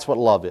 That's what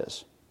love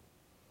is.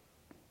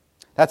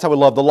 That's how we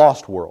love the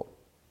lost world.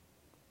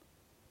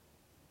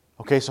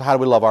 Okay, so how do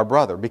we love our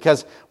brother?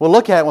 Because we'll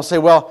look at it and we'll say,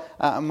 well,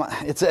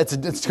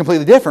 it's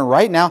completely different,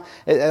 right? Now,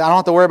 I don't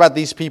have to worry about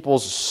these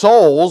people's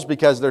souls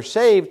because they're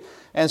saved.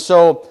 And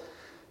so,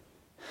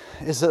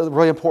 is it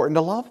really important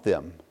to love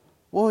them?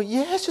 Well,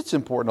 yes, it's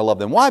important to love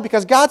them. Why?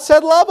 Because God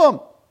said love them.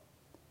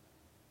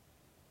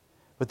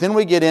 But then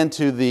we get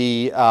into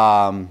the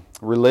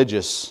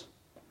religious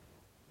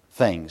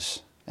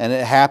things. And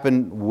it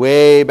happened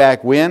way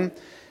back when,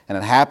 and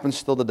it happens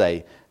still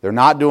today. They're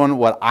not doing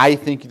what I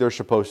think they're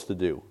supposed to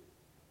do.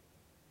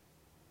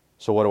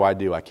 So what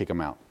do? I kick them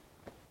out.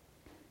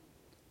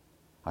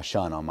 I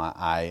shun them.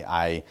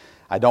 I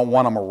don't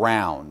want them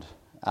around.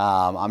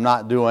 I'm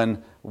not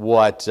doing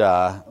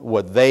they're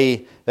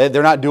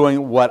not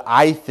doing what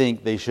I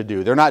think they should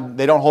do.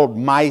 They don't hold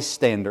my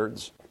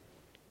standards.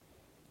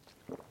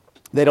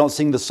 They don't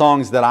sing the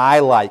songs that I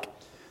like.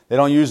 They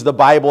don't use the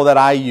Bible that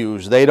I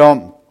use. They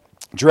don't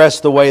dress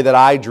the way that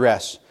I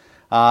dress.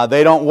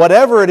 They don't,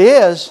 whatever it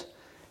is.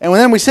 And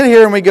then we sit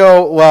here and we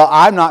go, well,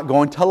 I'm not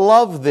going to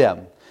love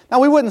them. Now,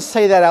 we wouldn't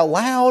say that out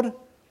loud,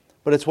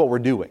 but it's what we're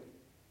doing.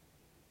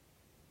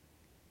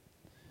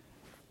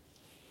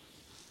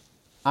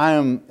 I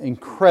am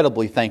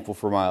incredibly thankful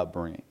for my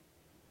upbringing.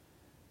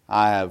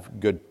 I have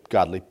good,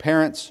 godly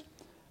parents.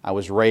 I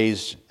was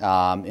raised in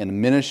a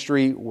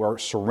ministry where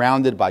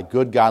surrounded by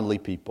good, godly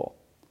people.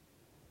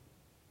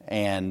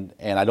 And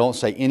I don't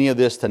say any of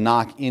this to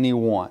knock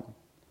anyone.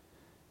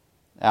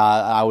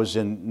 I was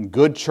in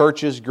good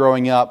churches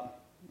growing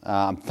up.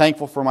 I'm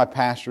thankful for my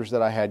pastors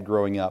that I had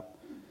growing up.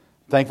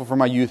 Thankful for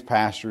my youth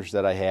pastors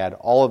that I had.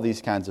 All of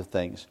these kinds of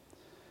things.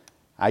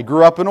 I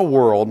grew up in a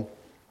world,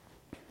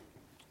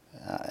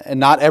 and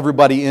not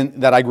everybody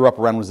that I grew up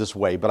around was this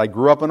way, but I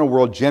grew up in a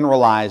world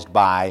generalized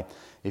by,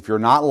 if you're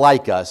not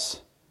like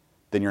us,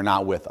 then you're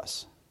not with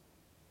us.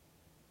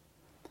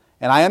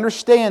 And I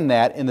understand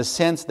that in the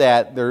sense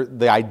that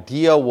the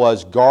idea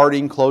was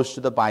guarding close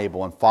to the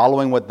Bible and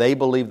following what they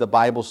believed the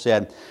Bible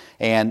said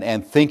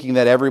and thinking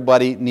that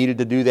everybody needed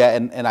to do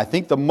that. And I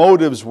think the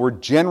motives were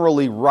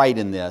generally right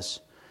in this.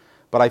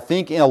 But I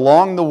think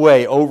along the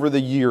way, over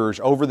the years,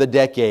 over the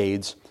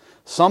decades,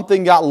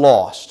 something got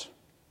lost.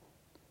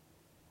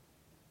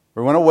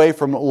 We went away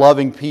from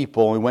loving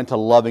people and we went to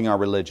loving our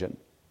religion.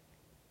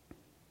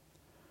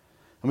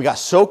 And we got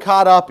so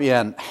caught up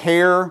in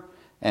hair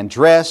and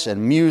dress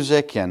and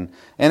music and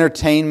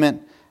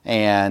entertainment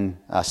and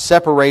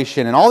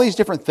separation and all these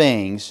different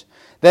things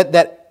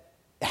that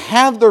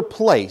have their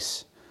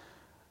place.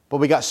 But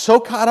we got so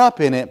caught up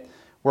in it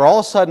where all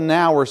of a sudden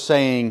now we're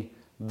saying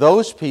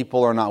those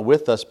people are not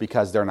with us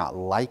because they're not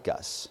like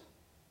us.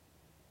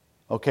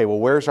 Okay, well,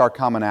 where's our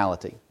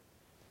commonality?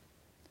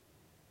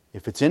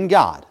 If it's in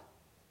God,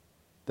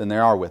 then they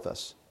are with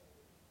us.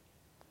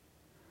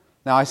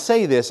 Now, I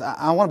say this,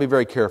 I want to be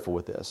very careful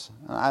with this.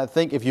 I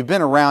think if you've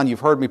been around, you've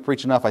heard me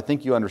preach enough, I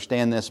think you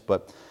understand this,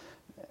 but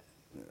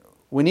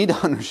we need to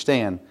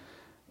understand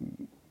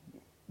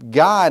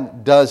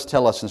God does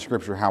tell us in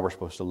Scripture how we're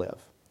supposed to live.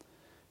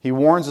 He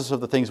warns us of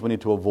the things we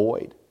need to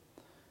avoid.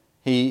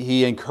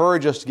 He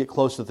encourages us to get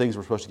close to the things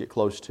we're supposed to get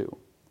close to.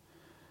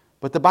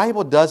 But the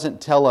Bible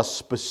doesn't tell us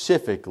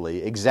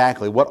specifically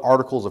exactly what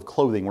articles of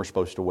clothing we're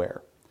supposed to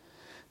wear.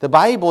 The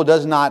Bible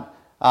does not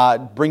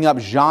bring up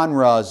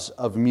genres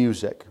of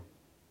music.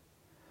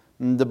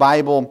 The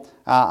Bible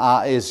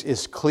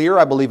is clear,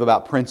 I believe,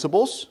 about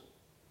principles.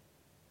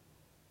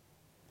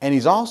 And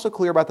He's also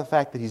clear about the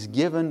fact that He's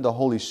given the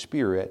Holy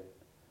Spirit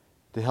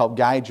to help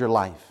guide your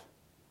life.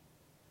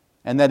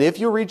 And that if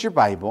you read your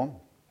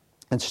Bible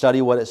and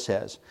study what it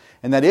says,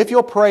 and that if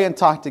you'll pray and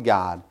talk to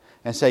God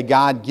and say,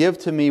 God, give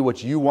to me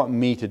what you want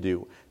me to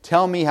do.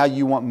 Tell me how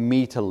you want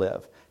me to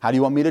live. How do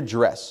you want me to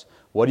dress?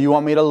 What do you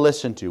want me to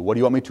listen to? What do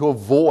you want me to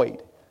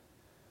avoid?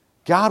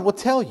 God will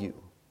tell you.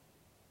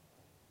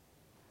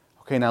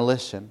 Okay, now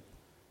listen.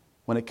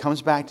 When it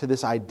comes back to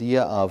this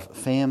idea of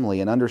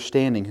family and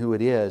understanding who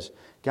it is,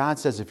 God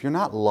says, if you're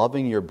not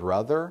loving your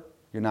brother,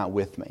 you're not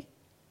with me.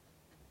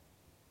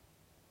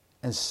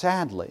 And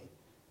sadly,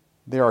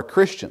 there are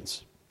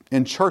Christians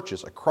in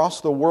churches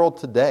across the world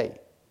today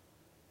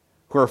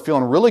who are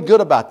feeling really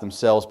good about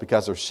themselves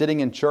because they're sitting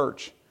in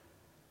church,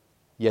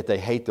 yet they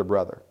hate their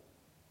brother.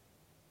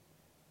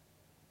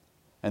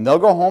 And they'll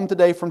go home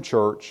today from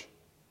church,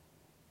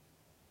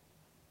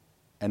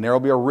 and there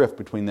will be a rift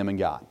between them and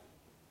God.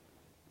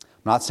 I'm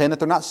not saying that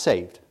they're not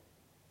saved.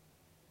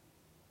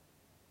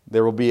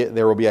 There will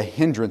be a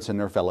hindrance in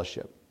their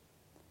fellowship.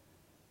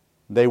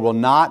 They will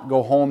not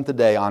go home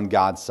today on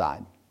God's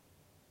side.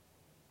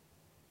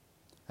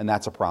 And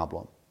that's a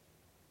problem.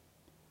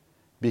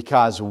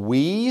 Because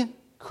we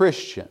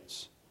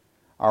Christians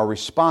are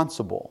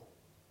responsible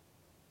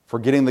for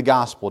getting the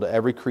gospel to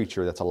every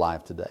creature that's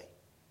alive today.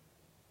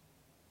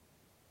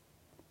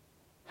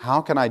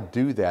 How can I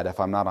do that if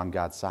I'm not on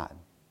God's side?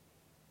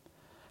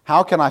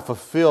 How can I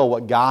fulfill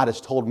what God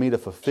has told me to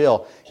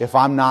fulfill if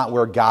I'm not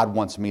where God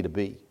wants me to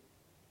be?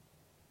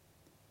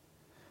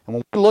 And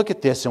when we look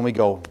at this and we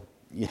go,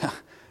 yeah,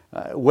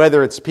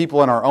 whether it's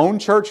people in our own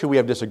church who we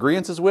have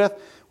disagreements with,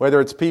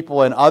 whether it's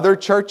people in other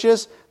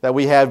churches that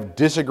we have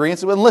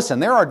disagreements with. And listen,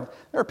 there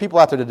are people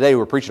out there today who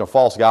are preaching a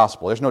false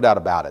gospel. There's no doubt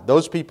about it.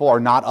 Those people are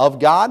not of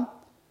God.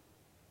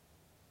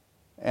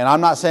 And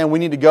I'm not saying we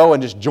need to go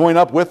and just join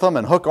up with them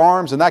and hook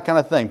arms and that kind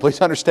of thing.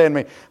 Please understand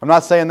me. I'm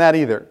not saying that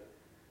either.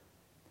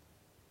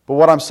 But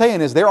what I'm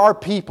saying is there are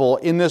people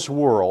in this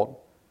world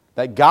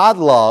that God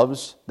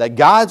loves, that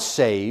God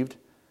saved,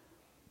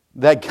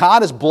 that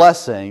God is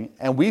blessing,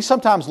 and we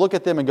sometimes look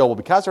at them and go, well,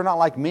 because they're not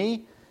like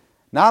me,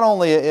 not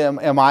only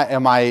am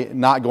I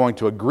not going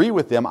to agree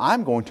with them,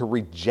 I'm going to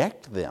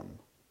reject them.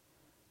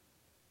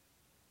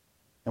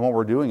 And what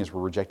we're doing is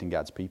we're rejecting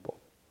God's people.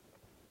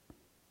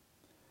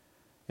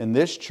 In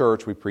this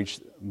church, we preach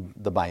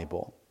the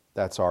Bible.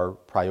 That's our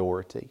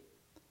priority.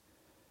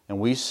 And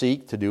we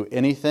seek to do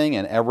anything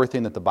and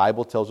everything that the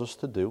Bible tells us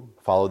to do,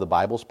 follow the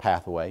Bible's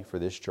pathway for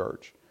this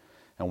church.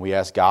 And we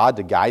ask God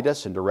to guide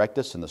us and direct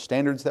us in the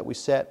standards that we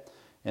set,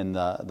 in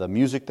the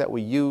music that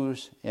we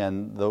use,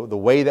 and the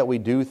way that we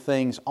do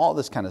things, all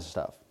this kind of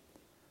stuff.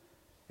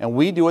 And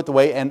we do it the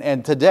way,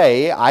 and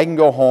today I can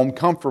go home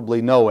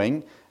comfortably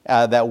knowing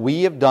that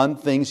we have done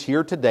things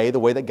here today the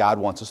way that God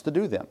wants us to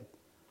do them.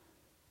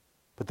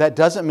 But that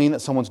doesn't mean that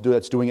someone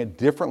that's doing it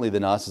differently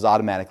than us is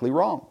automatically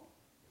wrong.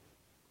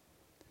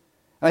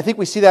 And I think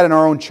we see that in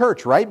our own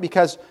church, right?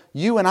 Because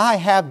you and I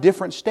have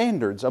different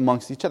standards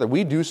amongst each other.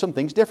 We do some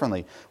things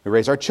differently. We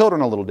raise our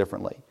children a little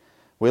differently.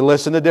 We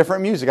listen to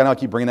different music. I know I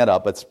keep bringing that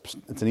up, but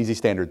it's an easy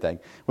standard thing.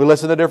 We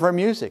listen to different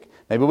music.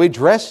 Maybe we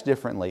dress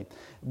differently.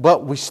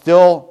 But we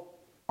still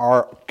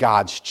are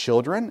God's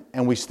children,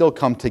 and we still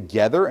come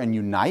together and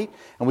unite,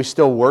 and we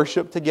still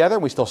worship together,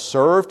 and we still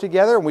serve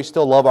together, and we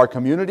still love our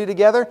community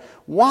together.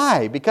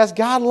 Why? Because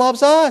God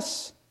loves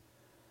us.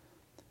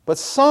 But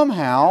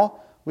somehow,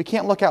 we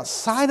can't look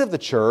outside of the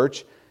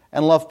church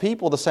and love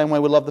people the same way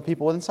we love the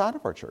people inside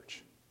of our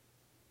church.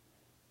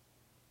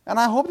 And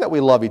I hope that we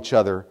love each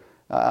other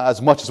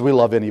as much as we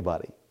love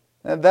anybody.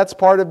 And that's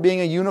part of being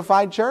a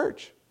unified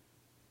church.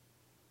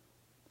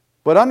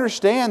 But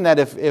understand that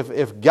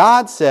if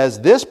God says,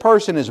 this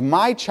person is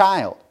my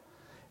child,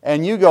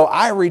 and you go,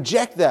 I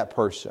reject that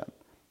person,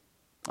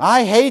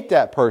 I hate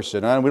that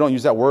person, and we don't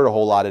use that word a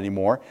whole lot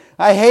anymore,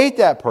 I hate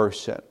that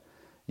person,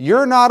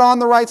 you're not on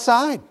the right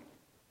side.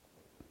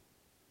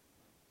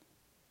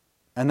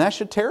 And that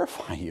should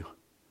terrify you.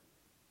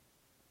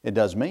 It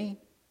does me.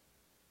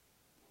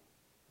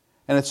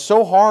 And it's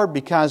so hard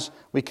because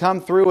we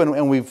come through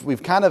and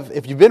we've kind of,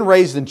 if you've been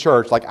raised in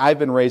church, like I've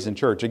been raised in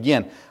church,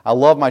 again, I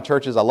love my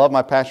churches, I love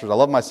my pastors, I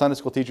love my Sunday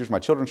school teachers, my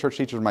children's church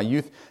teachers, my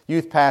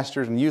youth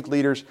pastors and youth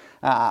leaders.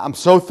 I'm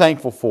so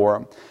thankful for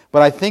them.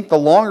 But I think the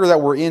longer that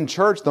we're in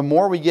church, the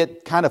more we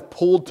get kind of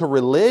pulled to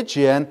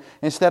religion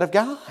instead of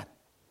God.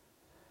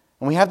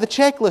 And we have the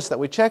checklist that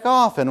we check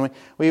off. And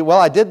well,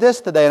 I did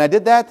this today, and I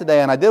did that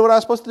today, and I did what I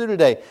was supposed to do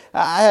today.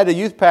 I had a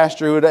youth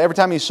pastor who, every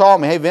time he saw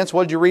me, hey, Vince,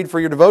 what did you read for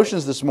your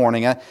devotions this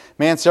morning?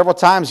 Man, several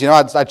times,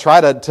 I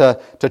try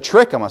to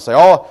trick him. I say,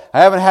 oh,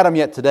 I haven't had them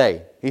yet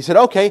today. He said,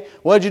 okay,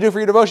 what did you do for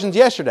your devotions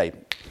yesterday?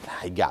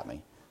 He got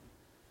me.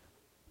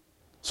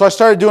 So I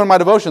started doing my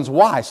devotions.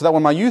 Why? So that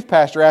when my youth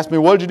pastor asked me,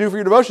 what did you do for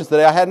your devotions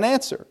today? I had an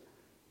answer.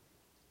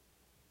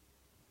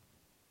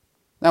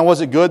 Now,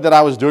 was it good that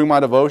I was doing my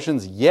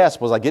devotions? Yes.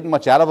 Was I getting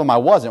much out of them? I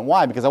wasn't.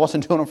 Why? Because I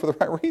wasn't doing them for the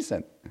right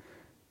reason.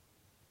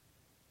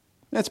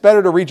 It's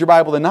better to read your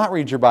Bible than not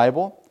read your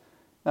Bible.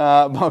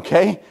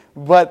 Okay?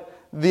 But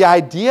the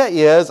idea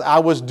is I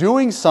was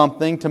doing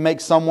something to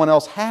make someone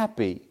else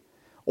happy,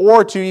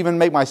 or to even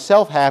make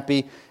myself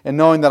happy in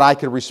knowing that I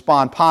could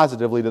respond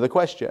positively to the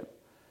question.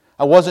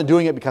 I wasn't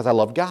doing it because I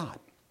love God.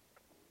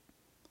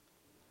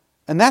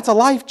 And that's a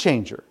life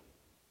changer.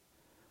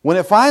 When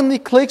it finally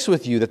clicks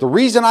with you that the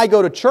reason I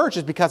go to church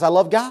is because I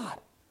love God.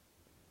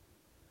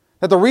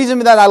 That the reason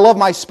that I love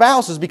my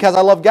spouse is because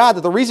I love God.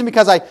 That the reason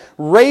because I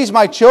raise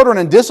my children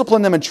and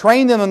discipline them and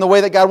train them in the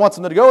way that God wants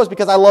them to go is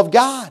because I love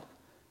God.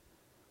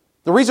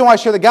 The reason why I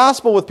share the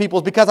gospel with people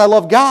is because I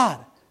love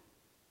God.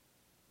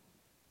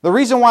 The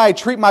reason why I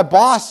treat my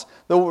boss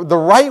the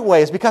right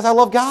way is because I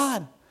love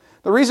God.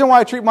 The reason why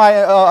I treat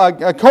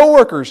my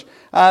co-workers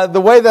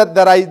the way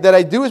that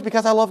I do is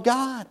because I love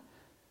God.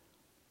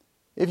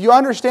 If you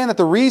understand that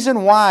the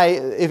reason why,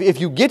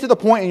 if you get to the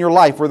point in your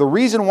life where the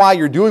reason why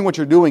you're doing what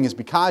you're doing is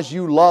because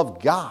you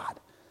love God,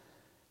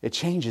 it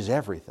changes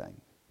everything.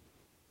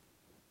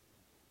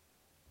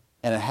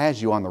 And it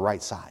has you on the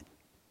right side.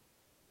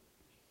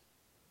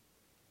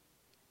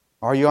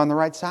 Are you on the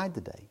right side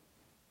today?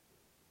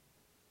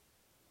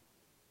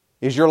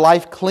 Is your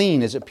life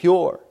clean? Is it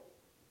pure?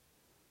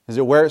 Is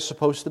it where it's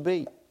supposed to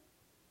be?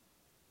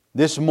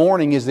 This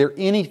morning, is there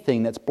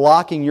anything that's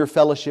blocking your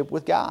fellowship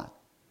with God?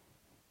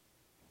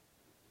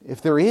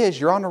 If there is,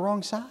 you're on the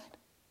wrong side.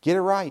 Get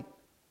it right.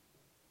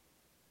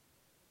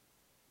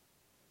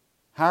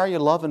 How are you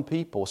loving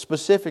people?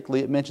 Specifically,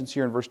 it mentions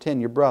here in verse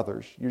 10, your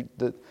brothers,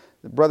 the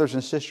brothers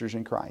and sisters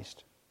in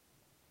Christ.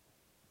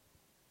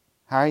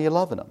 How are you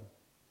loving them?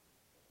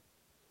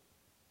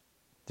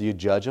 Do you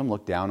judge them,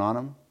 look down on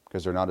them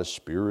because they're not as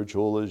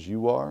spiritual as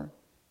you are?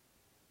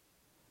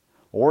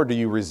 Or do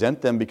you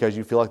resent them because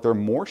you feel like they're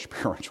more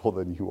spiritual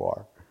than you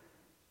are?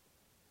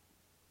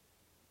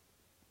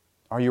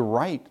 Are you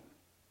right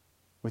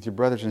with your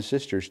brothers and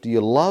sisters? Do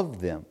you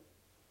love them?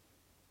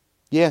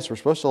 Yes, we're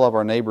supposed to love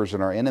our neighbors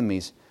and our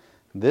enemies.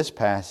 This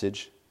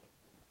passage,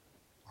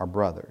 our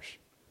brothers.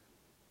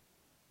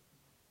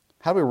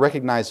 How do we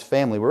recognize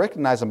family? We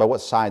recognize them by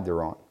what side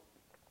they're on.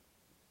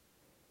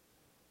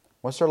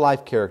 What's their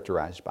life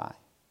characterized by?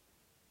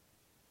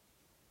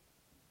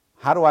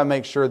 How do I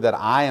make sure that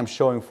I am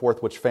showing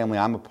forth which family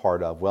I'm a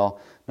part of?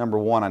 Well, number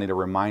one, I need a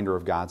reminder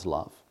of God's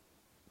love,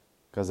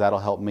 because that'll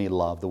help me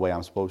love the way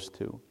I'm supposed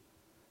to.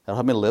 That'll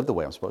help me live the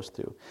way I'm supposed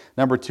to.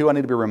 Number two, I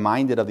need to be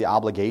reminded of the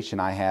obligation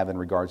I have in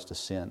regards to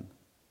sin.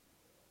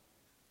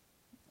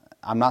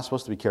 I'm not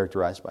supposed to be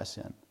characterized by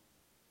sin.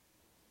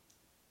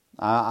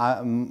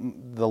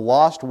 The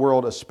lost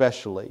world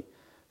especially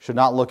should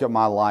not look at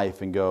my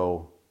life and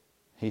go,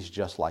 he's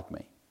just like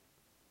me.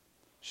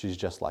 She's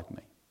just like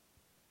me.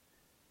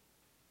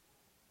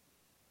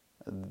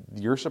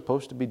 You're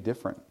supposed to be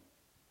different.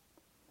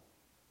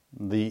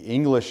 The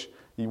English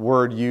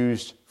word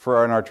used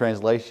for in our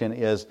translation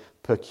is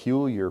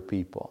peculiar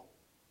people.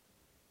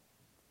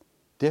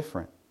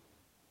 Different.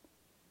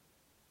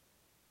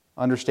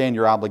 Understand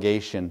your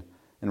obligation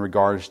in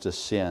regards to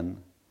sin.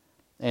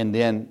 And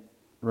then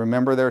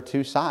remember there are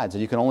two sides,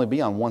 and you can only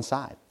be on one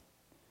side.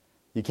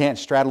 You can't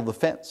straddle the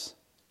fence.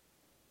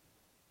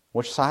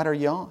 Which side are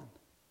you on?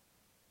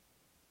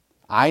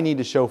 I need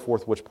to show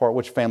forth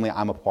which family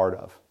I'm a part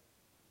of.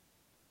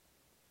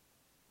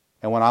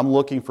 And when I'm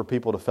looking for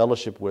people to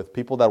fellowship with,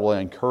 people that will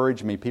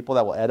encourage me, people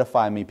that will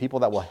edify me, people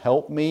that will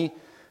help me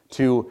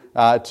to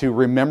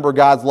remember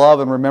God's love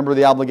and remember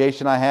the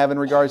obligation I have in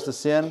regards to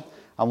sin,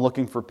 I'm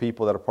looking for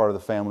people that are part of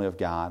the family of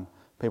God,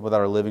 people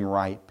that are living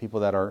right, people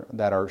that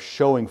are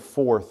showing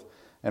forth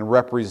and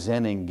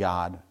representing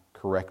God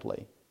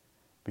correctly.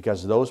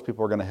 Because those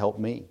people are going to help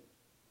me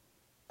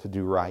to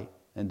do right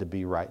and to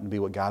be right and be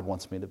what God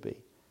wants me to be.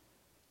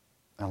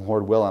 And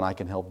Lord willing, I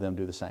can help them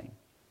do the same.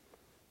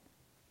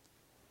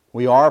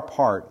 We are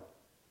part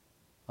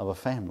of a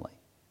family.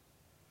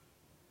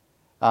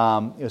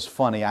 It was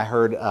funny. I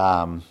heard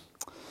a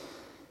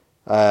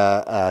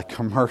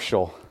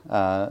commercial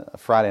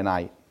Friday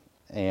night,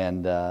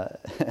 and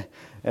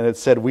it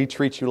said, "We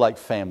treat you like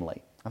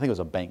family." I think it was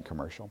a bank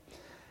commercial.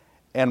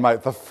 And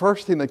the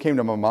first thing that came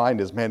to my mind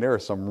is, man, there are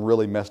some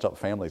really messed up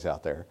families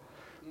out there.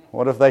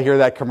 What if they hear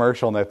that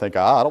commercial and they think,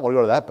 I don't want to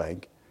go to that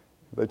bank.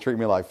 They treat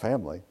me like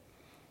family.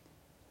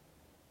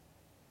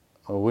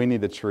 Well, we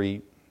need to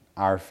treat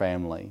our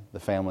family,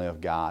 the family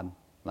of God,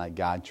 like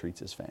God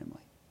treats His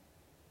family.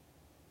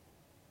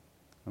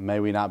 And may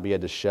we not be a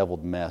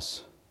disheveled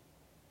mess.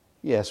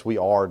 Yes, we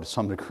are to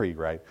some degree,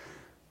 right?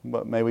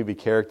 But may we be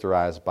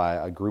characterized by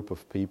a group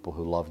of people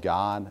who love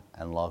God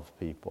and love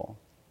people.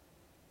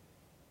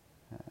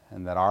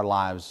 And that our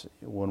lives,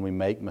 when we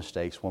make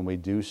mistakes, when we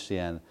do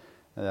sin,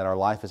 that our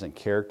life isn't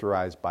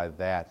characterized by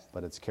that,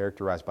 but it's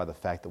characterized by the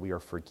fact that we are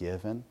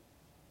forgiven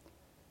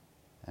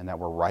and that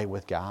we're right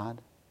with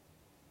God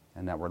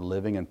and that we're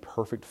living in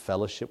perfect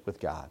fellowship with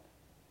God.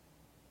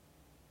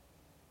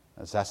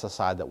 As that's the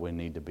side that we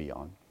need to be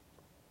on.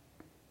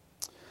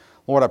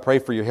 Lord, I pray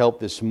for your help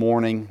this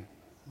morning.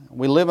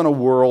 We live in a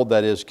world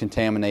that is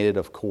contaminated,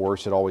 of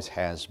course. It always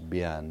has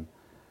been.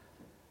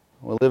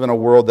 We live in a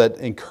world that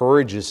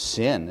encourages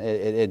sin.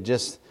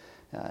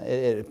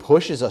 It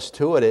pushes us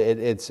to it.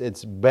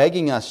 It's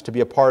begging us to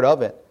be a part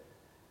of it.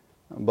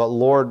 But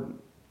Lord,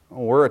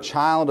 we're a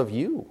child of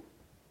you.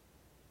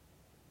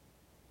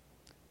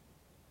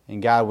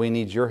 And God, we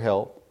need your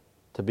help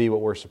to be what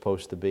we're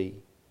supposed to be.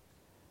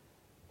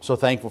 I'm so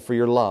thankful for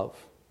your love.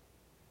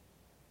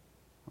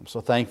 I'm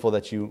so thankful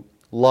that you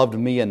loved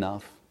me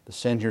enough to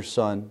send your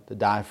Son to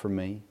die for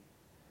me.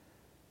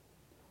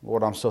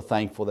 Lord, I'm so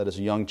thankful that as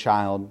a young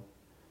child,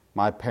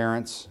 my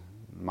parents,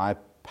 my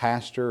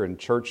pastor and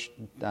church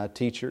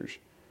teachers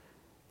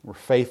were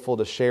faithful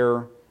to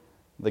share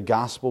the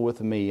gospel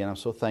with me. And I'm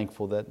so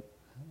thankful that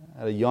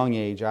at a young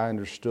age I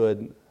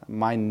understood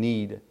my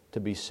need to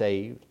be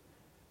saved.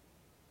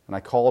 And I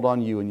called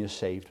on you and you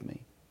saved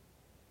me.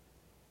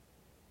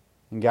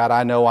 And God,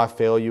 I know I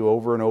fail you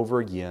over and over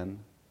again.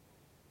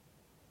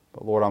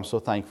 But Lord, I'm so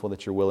thankful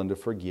that you're willing to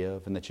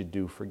forgive and that you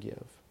do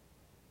forgive.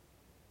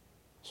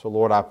 So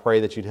Lord, I pray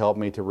that you'd help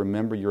me to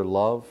remember your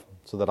love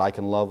so that I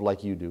can love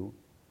like you do.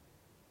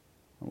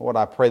 Lord,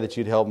 I pray that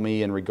you'd help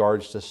me in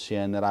regards to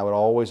sin, that I would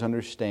always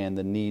understand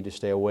the need to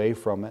stay away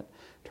from it,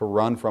 to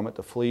run from it,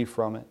 to flee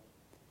from it.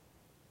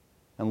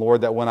 And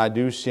Lord, that when I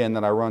do sin,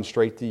 that I run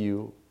straight to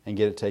you and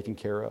get it taken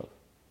care of.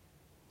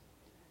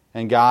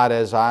 And God,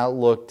 as I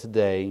look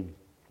today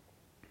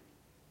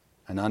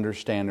and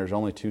understand there's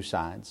only two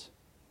sides,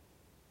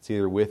 it's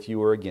either with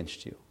you or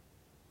against you.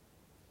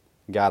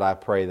 God, I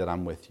pray that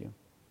I'm with you.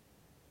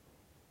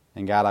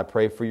 And God, I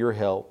pray for your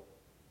help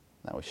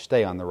that we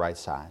stay on the right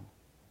side.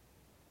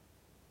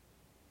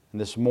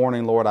 And this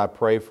morning, Lord, I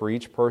pray for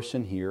each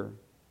person here.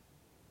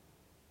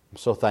 I'm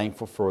so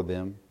thankful for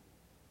them.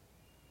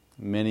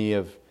 Many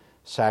have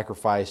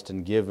sacrificed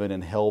and given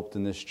and helped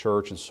in this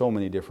church in so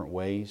many different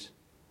ways.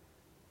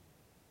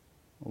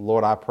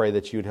 Lord, I pray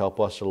that you'd help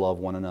us to love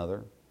one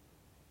another.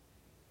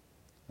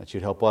 That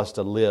you'd help us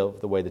to live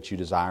the way that you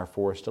desire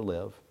for us to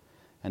live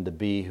and to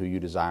be who you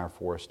desire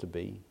for us to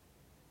be.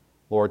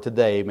 Lord,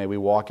 today may we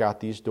walk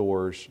out these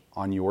doors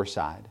on your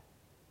side.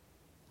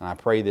 And I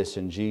pray this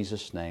in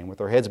Jesus' name. With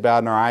our heads bowed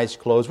and our eyes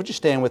closed, would you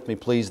stand with me,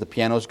 please? The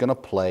piano's going to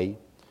play.